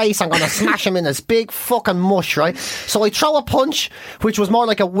fucking face. I'm going to smash him in his big fucking mush, right? So I throw a punch, which was more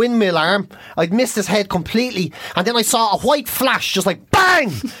like a windmill arm. I'd missed his head completely. And then I saw a white flash, just like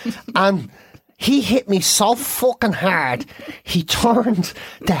bang! And he hit me so fucking hard, he turned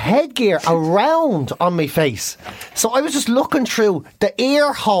the headgear around on my face. So I was just looking through the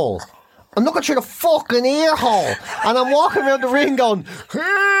ear hole. I'm looking through the fucking ear hole. And I'm walking around the ring going,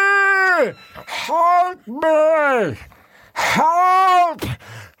 hey, help me! Help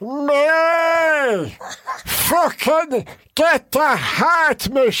me! Fucking get the heart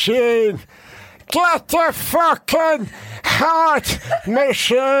machine! Get the fucking heart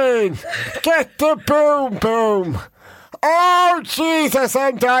machine! Get the boom boom! Oh Jesus,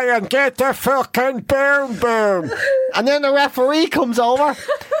 I'm dying! Get the fucking boom boom! And then the referee comes over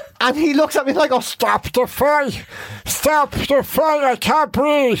and he looks at me like, oh, stop the fight! Stop the fight! I can't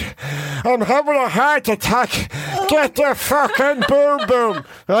breathe! I'm having a heart attack! Get the fucking boom boom!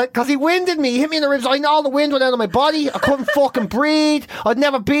 Right? Because he winded me, he hit me in the ribs. I know all the wind went out of my body. I couldn't fucking breathe. I'd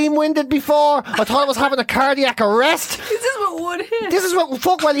never been winded before. I thought I was having a cardiac arrest. This is what would hit. This is what,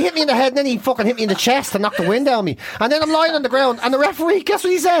 fuck, well, he hit me in the head and then he fucking hit me in the chest and knocked the wind out of me. And then I'm lying on the ground and the referee, guess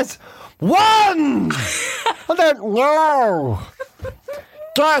what he says? 1! And then, no!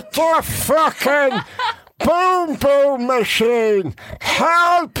 Get the fucking boom boom machine!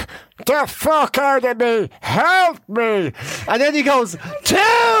 Help the fuck out of me! Help me! And then he goes, 2!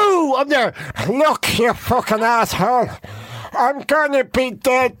 I'm there. Look, you fucking asshole! I'm gonna be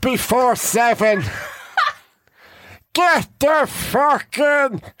dead before 7. Get the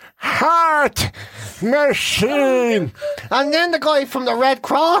fucking heart machine! And then the guy from the Red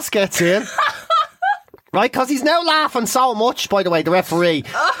Cross gets in. Right, because he's now laughing so much, by the way, the referee,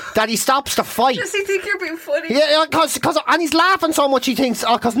 that he stops the fight. Does he think you're being funny? Yeah, and he's laughing so much he thinks,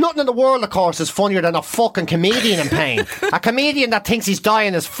 because nothing in the world, of course, is funnier than a fucking comedian in pain. A comedian that thinks he's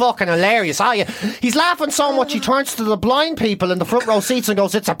dying is fucking hilarious, are you? He's laughing so much he turns to the blind people in the front row seats and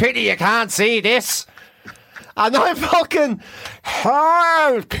goes, it's a pity you can't see this. And I'm fucking,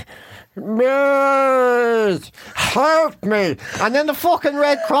 help me! Help me! And then the fucking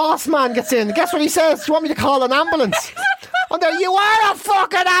Red Cross man gets in. Guess what he says? Do you want me to call an ambulance? And there, you are a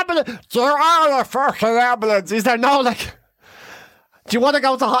fucking ambulance! You are a fucking ambulance! Is there no, like... Do you want to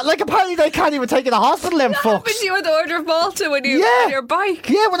go to like apparently they can't even take you to hospital then fucks. Happened to you with the Order of Malta when you on your bike?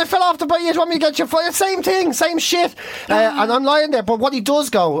 Yeah, when I fell off the bike, you want me to get your fire? Same thing, same shit. And I'm lying there, but what he does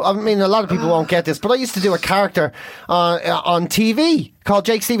go, I mean, a lot of people won't get this, but I used to do a character on TV called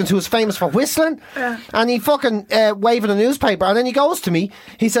Jake Stevens, who was famous for whistling, and he fucking waving a newspaper, and then he goes to me,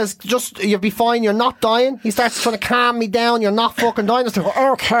 he says, just, you'll be fine, you're not dying. He starts trying to calm me down, you're not fucking dying. I say,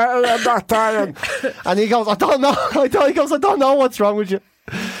 okay, I'm not dying. And he goes, I don't know, I don't know what's wrong with you.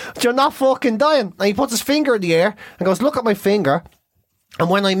 You're not fucking dying. And he puts his finger in the air and goes, look at my finger,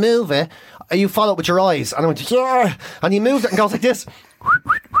 and when I move it, you follow it with your eyes. And I went, yeah. And he moves it and goes like this.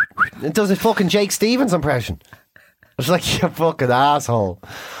 It does a fucking Jake Stevens impression. I was like, you fucking asshole.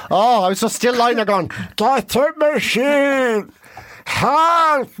 Oh, I was just still lying there going, get the machine!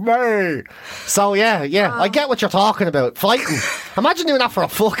 Help me! So yeah, I get what you're talking about. Fighting. Imagine doing that for a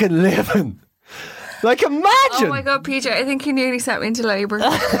fucking living. Like, imagine. Oh my God, PJ, I think he nearly sent me into labour.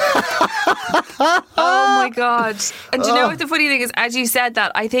 Oh my God. And do you know what the funny thing is? As you said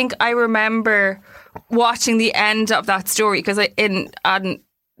that, I think I remember watching the end of that story because the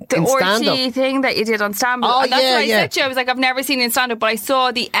orgy thing that you did on stand-up. Oh, and that's yeah, what I said to you. I was like, I've never seen it in stand-up, but I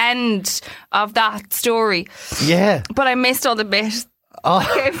saw the end of that story. Yeah. But I missed all the bit.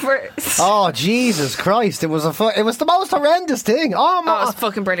 Oh Jesus Christ! It was the most horrendous thing. Oh, it was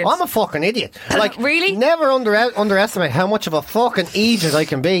fucking brilliant. I'm a fucking idiot. Like, really? Never underestimate how much of a fucking idiot I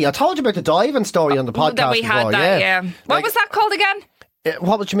can be. I told you about the diving story on the podcast that we had before. that, What was that called again?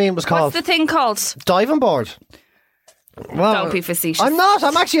 What would you mean it was called? What's the thing called? Diving board. Well, don't be facetious. I'm not.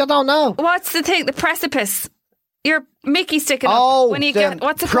 I don't know. What's the thing? The precipice. Your Mickey sticking up. Oh, when you get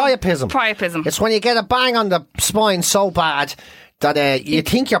what's it priapism. Called? Priapism. It's when you get a bang on the spine so bad that you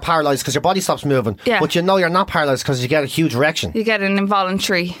think you're paralysed because your body stops moving, but you know you're not paralysed because you get a huge erection. You get an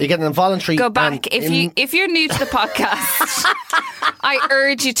involuntary. Go back if you're new to the podcast. I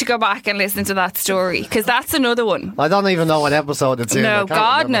urge you to go back and listen to that story because that's another one. I don't even know what episode it's in. No,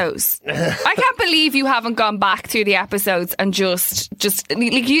 God knows. I can't believe you haven't gone back through the episodes and just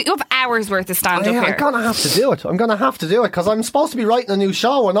like you have hours worth of stand up here. I'm gonna have to do it because I'm supposed to be writing a new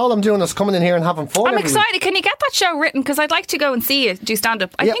show and all I'm doing is coming in here and having fun. I'm excited. Can you get that show written? Because I'd like to go and see you do stand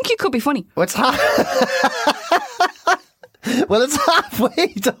up. I think you could be funny. Well, it's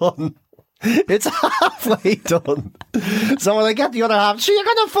halfway done. It's halfway done. So when I get the other half, you're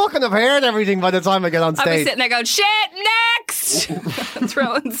going to fucking have heard everything by the time I get on stage. I'll be sitting there going, shit, next!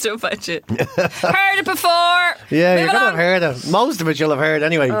 Throwing stuff at you. Heard it before. Yeah, you're going to have heard it. Most of it you'll have heard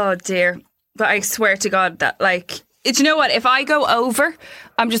anyway. Oh dear. But I swear to God that, like, do you know what? If I go over,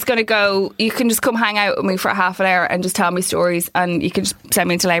 I'm just going to go, you can just come hang out with me for half an hour and just tell me stories and you can just send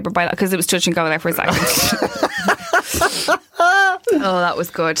me into labour by that because it was touch and go there for a second. Oh, that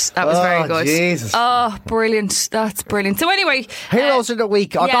was good. That was very good. Jesus. Oh, brilliant. That's brilliant. So anyway, Heroes of the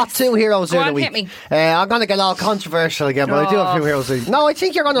Week. I got 2 Heroes of the Week. Hit me. I'm going to get all controversial again, but I do have 2 Heroes of the Week. No, I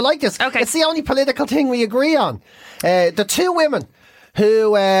think you're going to like this. Okay. It's the only political thing we agree on. The 2 women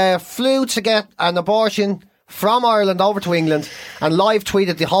who flew to get an abortion from Ireland over to England and live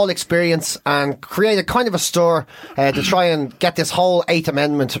tweeted the whole experience and created kind of a stir to try and get this whole 8th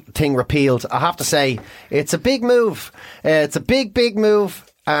Amendment thing repealed. I have to say, it's a big move. It's a big move.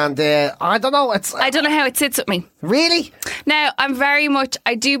 And I don't know. I don't know how it sits with me. Really? Now,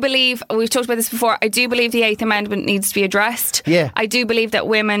 I do believe, we've talked about this before, I do believe the 8th Amendment needs to be addressed. Yeah. I do believe that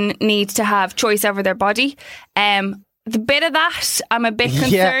women need to have choice over their body. The bit of that I'm a bit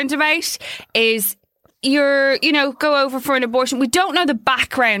concerned about is go over for an abortion. We don't know the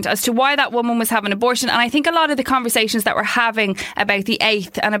background as to why that woman was having an abortion. And I think a lot of the conversations that we're having about the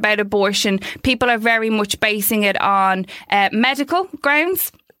 8th and about abortion, people are very much basing it on medical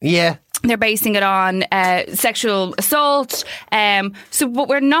grounds. Yeah. They're basing it on sexual assault. But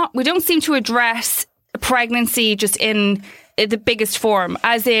we don't seem to address pregnancy just in the biggest form,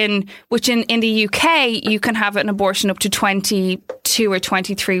 as in which in the UK you can have an abortion up to 22 or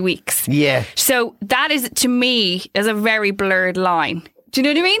 23 weeks. Yeah. So that is, to me, is a very blurred line. Do you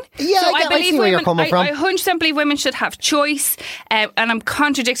know what I mean? Yeah, so I see where you're coming from. I 100% believe women should have choice, and I'm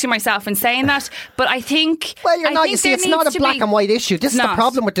contradicting myself in saying that, but I think... Well, you're not. You see, it's not a black and white issue. This is the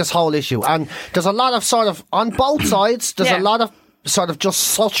problem with this whole issue. And there's a lot of sort of, on both sides, there's a lot of sort of just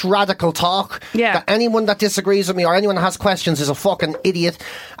such radical talk that anyone that disagrees with me or anyone that has questions is a fucking idiot,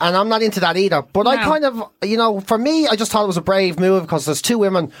 and I'm not into that either. But I kind of, for me, I just thought it was a brave move because there's 2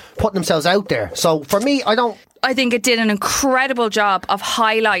 women putting themselves out there. So for me, I think it did an incredible job of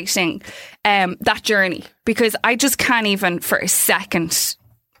highlighting that journey, because I just can't even for a second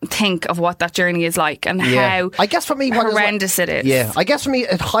think of what that journey is like and how I guess for me, horrendous it is. Yeah, I guess for me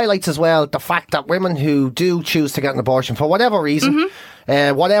it highlights as well the fact that women who do choose to get an abortion for whatever reason,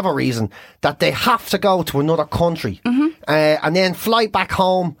 that they have to go to another country and then fly back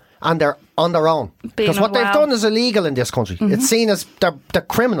home and they're on their own. Because what they've done is illegal in this country. It's seen as they're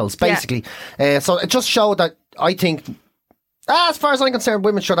criminals, basically. So it just showed that I think... as far as I'm concerned,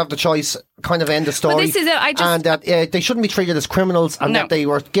 women should have the choice, kind of end the story. But this is it. And that they shouldn't be treated as criminals, and that they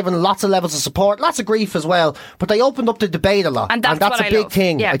were given lots of levels of support, lots of grief as well. But they opened up the debate a lot. And that's a big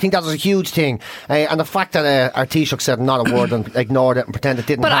thing. Yeah. I think that was a huge thing. And the fact that our Taoiseach said not a word and ignored it and pretended it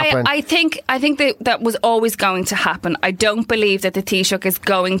didn't happen. I think that was always going to happen. I don't believe that the Taoiseach is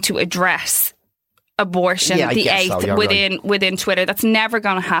going to address abortion, Yeah, I the guess so, 8th, you're within Twitter. That's never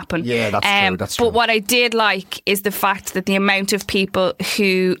going to happen. Yeah, that's true. But what I did like is the fact that the amount of people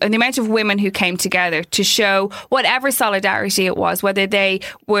the amount of women who came together to show whatever solidarity it was, whether they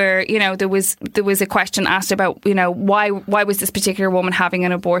were, there was a question asked about, why was this particular woman having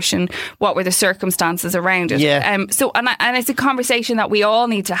an abortion? What were the circumstances around it? Yeah. And it's a conversation that we all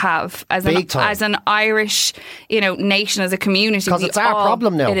need to have as an Irish, nation, as a community. Because it's our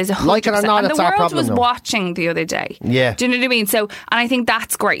problem now. It is 100%. Like it or not, it's our problem was now. Watching the other day. Yeah. Do you know what I mean? So, and I think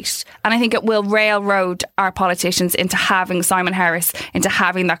that's great. And I think it will railroad our politicians into having Simon Harris, into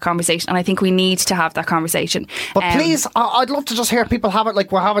having that conversation. And I think we need to have that conversation. But please, I'd love to just hear people have it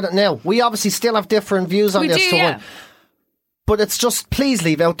like we're having it now. We obviously still have different views on this. But it's just, please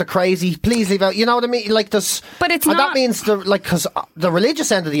leave out the crazy. Please leave out, you know what I mean? Like this. But it's and not. that means because the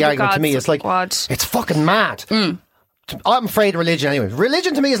religious end of the argument to me is like, it's fucking mad. I'm afraid of religion anyway.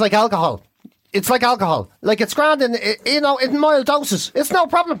 Religion to me is like alcohol. It's like alcohol. Like it's grand in mild doses. It's no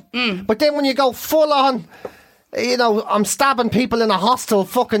problem. But then when you go full on, I'm stabbing people in a hostel.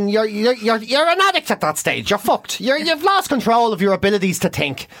 Fucking, you're an addict at that stage. You're fucked. You've lost control of your abilities to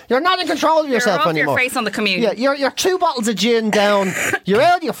think. You're not in control of yourself anymore. You're off your face on the communion. Yeah, you're 2 bottles of gin down. You're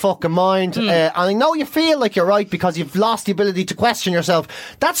out of your fucking mind. And I know you feel like you're right because you've lost the ability to question yourself.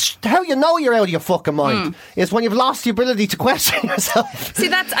 That's how you know you're out of your fucking mind. Is when you've lost the ability to question yourself. See,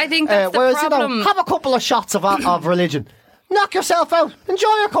 I think that's the problem. Have a couple of shots of religion. Knock yourself out.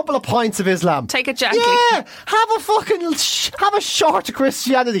 Enjoy a couple of pints of Islam. Take it gently. Yeah, have a short of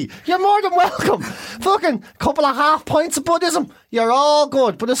Christianity. You're more than welcome. Fucking couple of half pints of Buddhism. You're all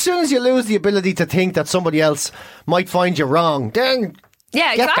good. But as soon as you lose the ability to think that somebody else might find you wrong, then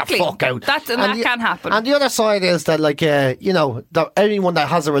yeah, exactly. Get the fuck out. That can happen. And the other side is that, like, that anyone that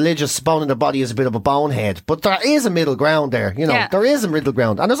has a religious bone in their body is a bit of a bonehead. But there is a middle ground there. There is a middle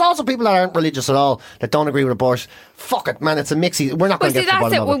ground. And there's also people that aren't religious at all that don't agree with abortion. Fuck it, man. It's a mixy. We're not going to get to the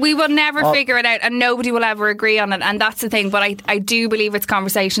bottom of it. We will never figure it out, and nobody will ever agree on it. And that's the thing. But I do believe it's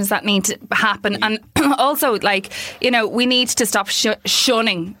conversations that need to happen. And also, we need to stop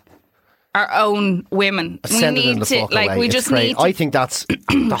shunning our own women. Send it in the fuck away. We just need to, I think that's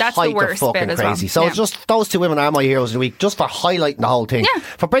the height of fucking crazy. So it's just those 2 women are my heroes of the week, just for highlighting the whole thing,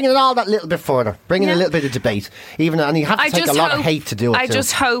 for bringing it all that little bit further, bringing a little bit of debate, and you have to take a lot of hate to do it. I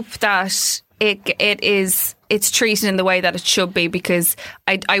just hope that it's treated in the way that it should be, because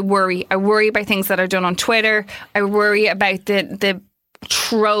I worry about things that are done on Twitter. I worry about the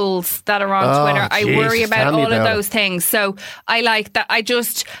trolls that are on Twitter. I worry about all of those things. So I like that.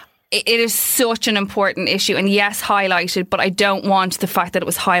 It is such an important issue, and yes, highlighted, but I don't want the fact that it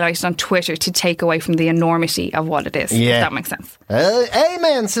was highlighted on Twitter to take away from the enormity of what it is. Yeah. If that makes sense.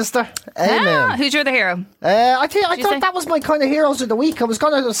 Amen, sister. Amen. Who's your other hero? I thought that was my kind of heroes of the week. I was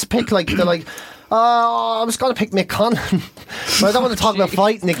going to pick I was going to pick Mick Conlan, but I don't want to talk about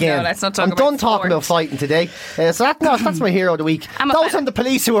fighting again. No, let's not talk I'm about done talking about fighting today. So that's my hero of the week. Those are the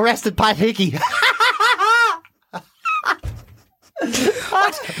police who arrested Pat Hickey.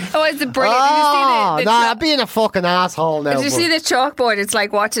 Oh, it's brilliant. Being a fucking asshole now. Did you see the chalkboard? It's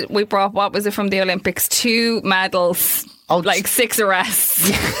like, we brought, what was it from the Olympics? 2 medals, 6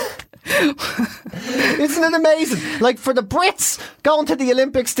 arrests. Isn't it amazing? Like, for the Brits going to the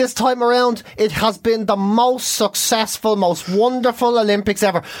Olympics this time around, it has been the most successful, most wonderful Olympics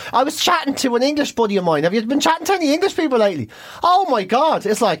ever. I was chatting to an English buddy of mine. Have you been chatting to any English people lately? Oh my God,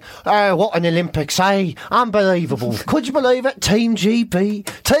 it's like, what an Olympics, eh? Unbelievable. Could you believe it? Team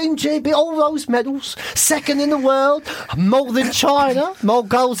GB, all those medals, second in the world, more than China, more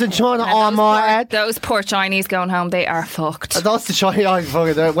goals than China, I might add. Those poor Chinese going home, they are fucked. That's the Chinese,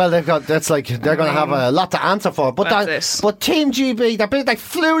 well, they've got, that's like, they're going to have a lot to answer for. But Team GB, they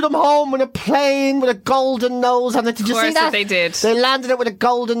flew them home in a plane with a golden nose. And did you see that? They did. They landed it with a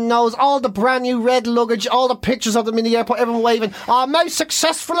golden nose. All the brand new red luggage, all the pictures of them in the airport, everyone waving. Our most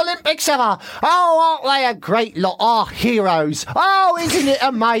successful Olympics ever. Oh, aren't they a great lot? Oh, heroes. Oh, isn't it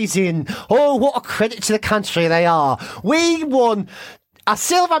amazing? Oh, what a credit to the country they are. We won a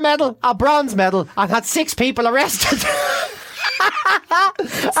silver medal, a bronze medal, and had 6 people arrested.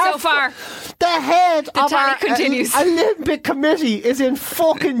 So far, the head of our continues. Olympic committee is in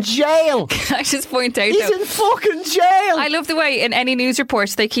fucking jail. Can I just point out, he's in fucking jail. I love the way in any news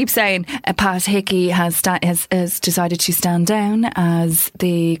reports they keep saying Pat Hickey has decided to stand down as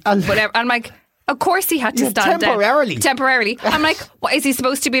the whatever. I'm like, Of course he had to stand temporarily. down. Temporarily. I'm like, what, is he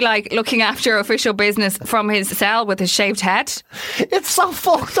supposed to be like looking after official business from his cell with his shaved head? It's so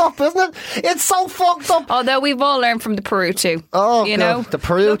fucked up, isn't it? It's so fucked up. Although we've all learned from the Peru too. Oh, you God, know, the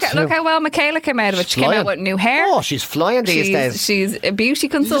Peru too. Look how well Michaela came out of it. She came out with new hair. Oh, she's flying these days. She's a beauty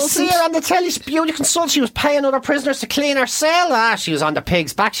Did you consultant. see her on the telly? She's a beauty consultant. She was paying other prisoners to clean her cell. She was on the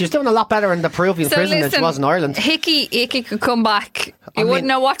pig's back. She was doing a lot better in the Peruvian prison than she was in Ireland. Hickey could come back. You wouldn't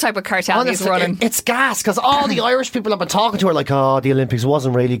know what type of cartel he's running. It's gas because all the Irish people have been talking to her like, oh, the Olympics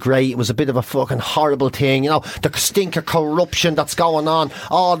wasn't really great. It was a bit of a fucking horrible thing. You know, the stink of corruption that's going on,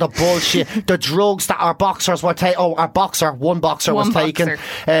 all the bullshit, the drugs that our boxers were taking. Oh, one boxer was taking.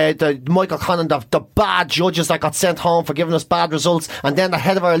 The Michael Connon, the bad judges that got sent home for giving us bad results, and then the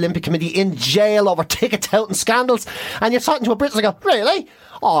head of our Olympic committee in jail over ticket touting scandals. And you're talking to a Brit and go, really?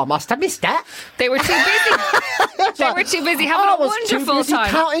 Oh, I must have missed that. They were too busy. They were too busy having a wonderful time.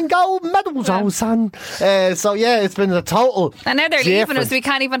 Counting gold medals, oh son. So yeah, it's been a total. And now they're difference. leaving us. We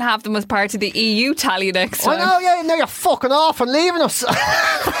can't even have them as part of the EU tally next time. I know, yeah. Now you're fucking off and leaving us.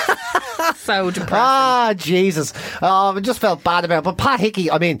 So depressing. Jesus. I just felt bad about it. But Pat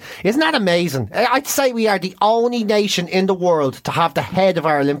Hickey, I mean, isn't that amazing? I'd say we are the only nation in the world to have the head of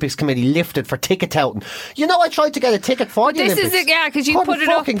our Olympics committee lifted for ticket touting. You know, I tried to get a ticket for the Olympics. This is it, yeah, because you couldn't put it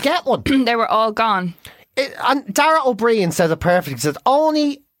up. fucking get one. They were all gone. And Dara O'Brien says it perfectly. He says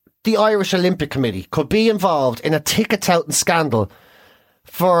only the Irish Olympic Committee could be involved in a ticket touting scandal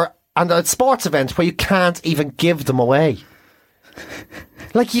for a sports event where you can't even give them away.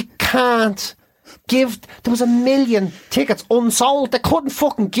 Like, you can't give. There was 1 million tickets unsold. They couldn't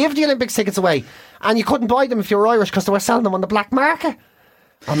fucking give the Olympics tickets away, and you couldn't buy them if you were Irish because they were selling them on the black market.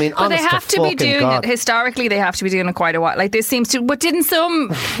 I mean, but they have to be doing it historically. They have to be doing it quite a while. Like, this seems to. But didn't some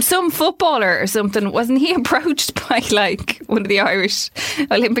footballer or something? Wasn't he approached by like one of the Irish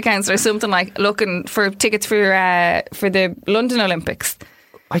Olympic council or something, like looking for tickets for the London Olympics?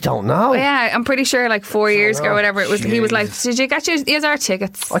 I don't know. Yeah, I'm pretty sure like 4 years ago or whatever it was. Jesus. He was like, "Did you get here's our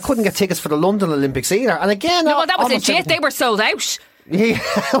tickets?" I couldn't get tickets for the London Olympics either. And again, no, well, that was legit. They were sold out. Yeah,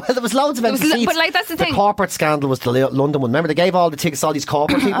 well, there was loads of empty seats. But like, that's the thing. The corporate scandal was the London one. Remember, they gave all the tickets to all these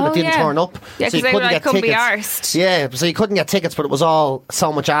corporate people that didn't turn up. Yeah, because they were like, couldn't be arsed. Yeah, so you couldn't get tickets, but it was all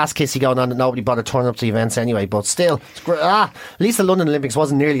so much ass kissy going on that nobody bothered turning up to the events anyway. But still, it's great. At least the London Olympics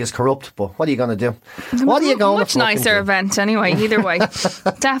wasn't nearly as corrupt. But what are you going to do? What are you going to do? Much nicer event anyway, either way.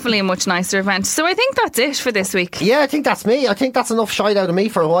 Definitely a much nicer event. So I think that's it for this week. Yeah, I think that's me. I think that's enough shite out of me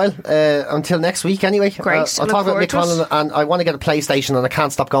for a while. Until next week anyway. Great. I'll talk about Mick Conlon, and I want to get a PlayStation, and I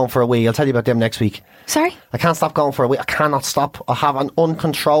can't stop going for a wee. I'll tell you about them next week. Sorry? I can't stop going for a wee. I cannot stop. I have an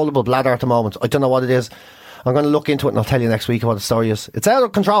uncontrollable bladder at the moment. I don't know what it is. I'm going to look into it and I'll tell you next week what the story is. It's out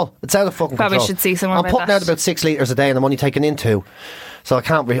of control. It's out of fucking control. Probably should see someone I'm putting out about 6 litres a day and I'm only taking in 2. So I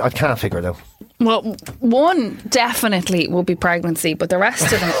can't figure it out. Well, one definitely will be pregnancy, but the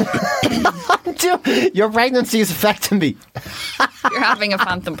rest of them... Your pregnancy is affecting me. You're having a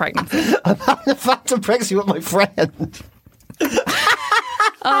phantom pregnancy. I'm having a phantom pregnancy with my friend.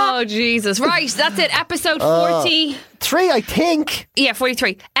 Oh, Jesus. Right, that's it. Episode 43, I think. Yeah,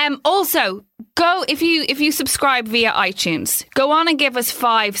 43. Also, go if you subscribe via iTunes, go on and give us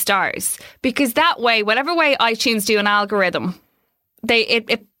 5 stars, because that way, whatever way iTunes do an algorithm,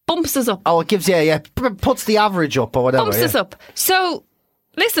 it bumps us up. Oh, it gives puts the average up or whatever. Bumps us up. So,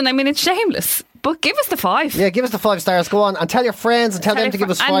 listen, I mean, it's shameless, but give us the 5. Yeah, give us the 5 stars. Go on and tell your friends and tell them to give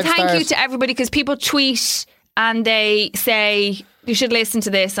us 5 stars. And thank you to everybody, because people tweet and they say you should listen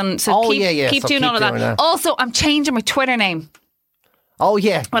to this, and so keep doing all of that. Also, I'm changing my Twitter name. Oh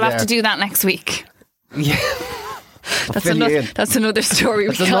yeah, we'll have to do that next week. Yeah. That's another story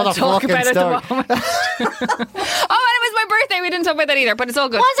we can't talk about at the moment. Oh, and it was my birthday. We didn't talk about that either, but it's all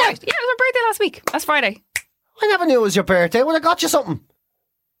good. Was it? Yeah, it was my birthday last week. Last Friday. I never knew it was your birthday. Well, I got you something.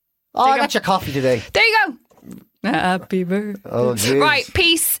 Oh, I got your coffee today. There you go. Happy birthday. Oh, geez. Right,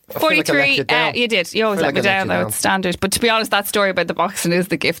 peace. 43. Like you did. You always let me down, though. It's standard. But to be honest, that story about the boxing is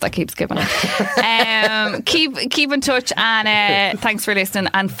the gift that keeps giving. Keep in touch, and thanks for listening.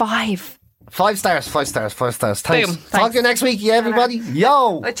 And 5 stars. Thanks. Boom, Talk thanks. to you next week, everybody.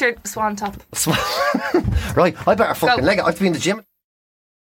 Yo. What's your swan top? Right, I better fucking leg it. I have to be in the gym.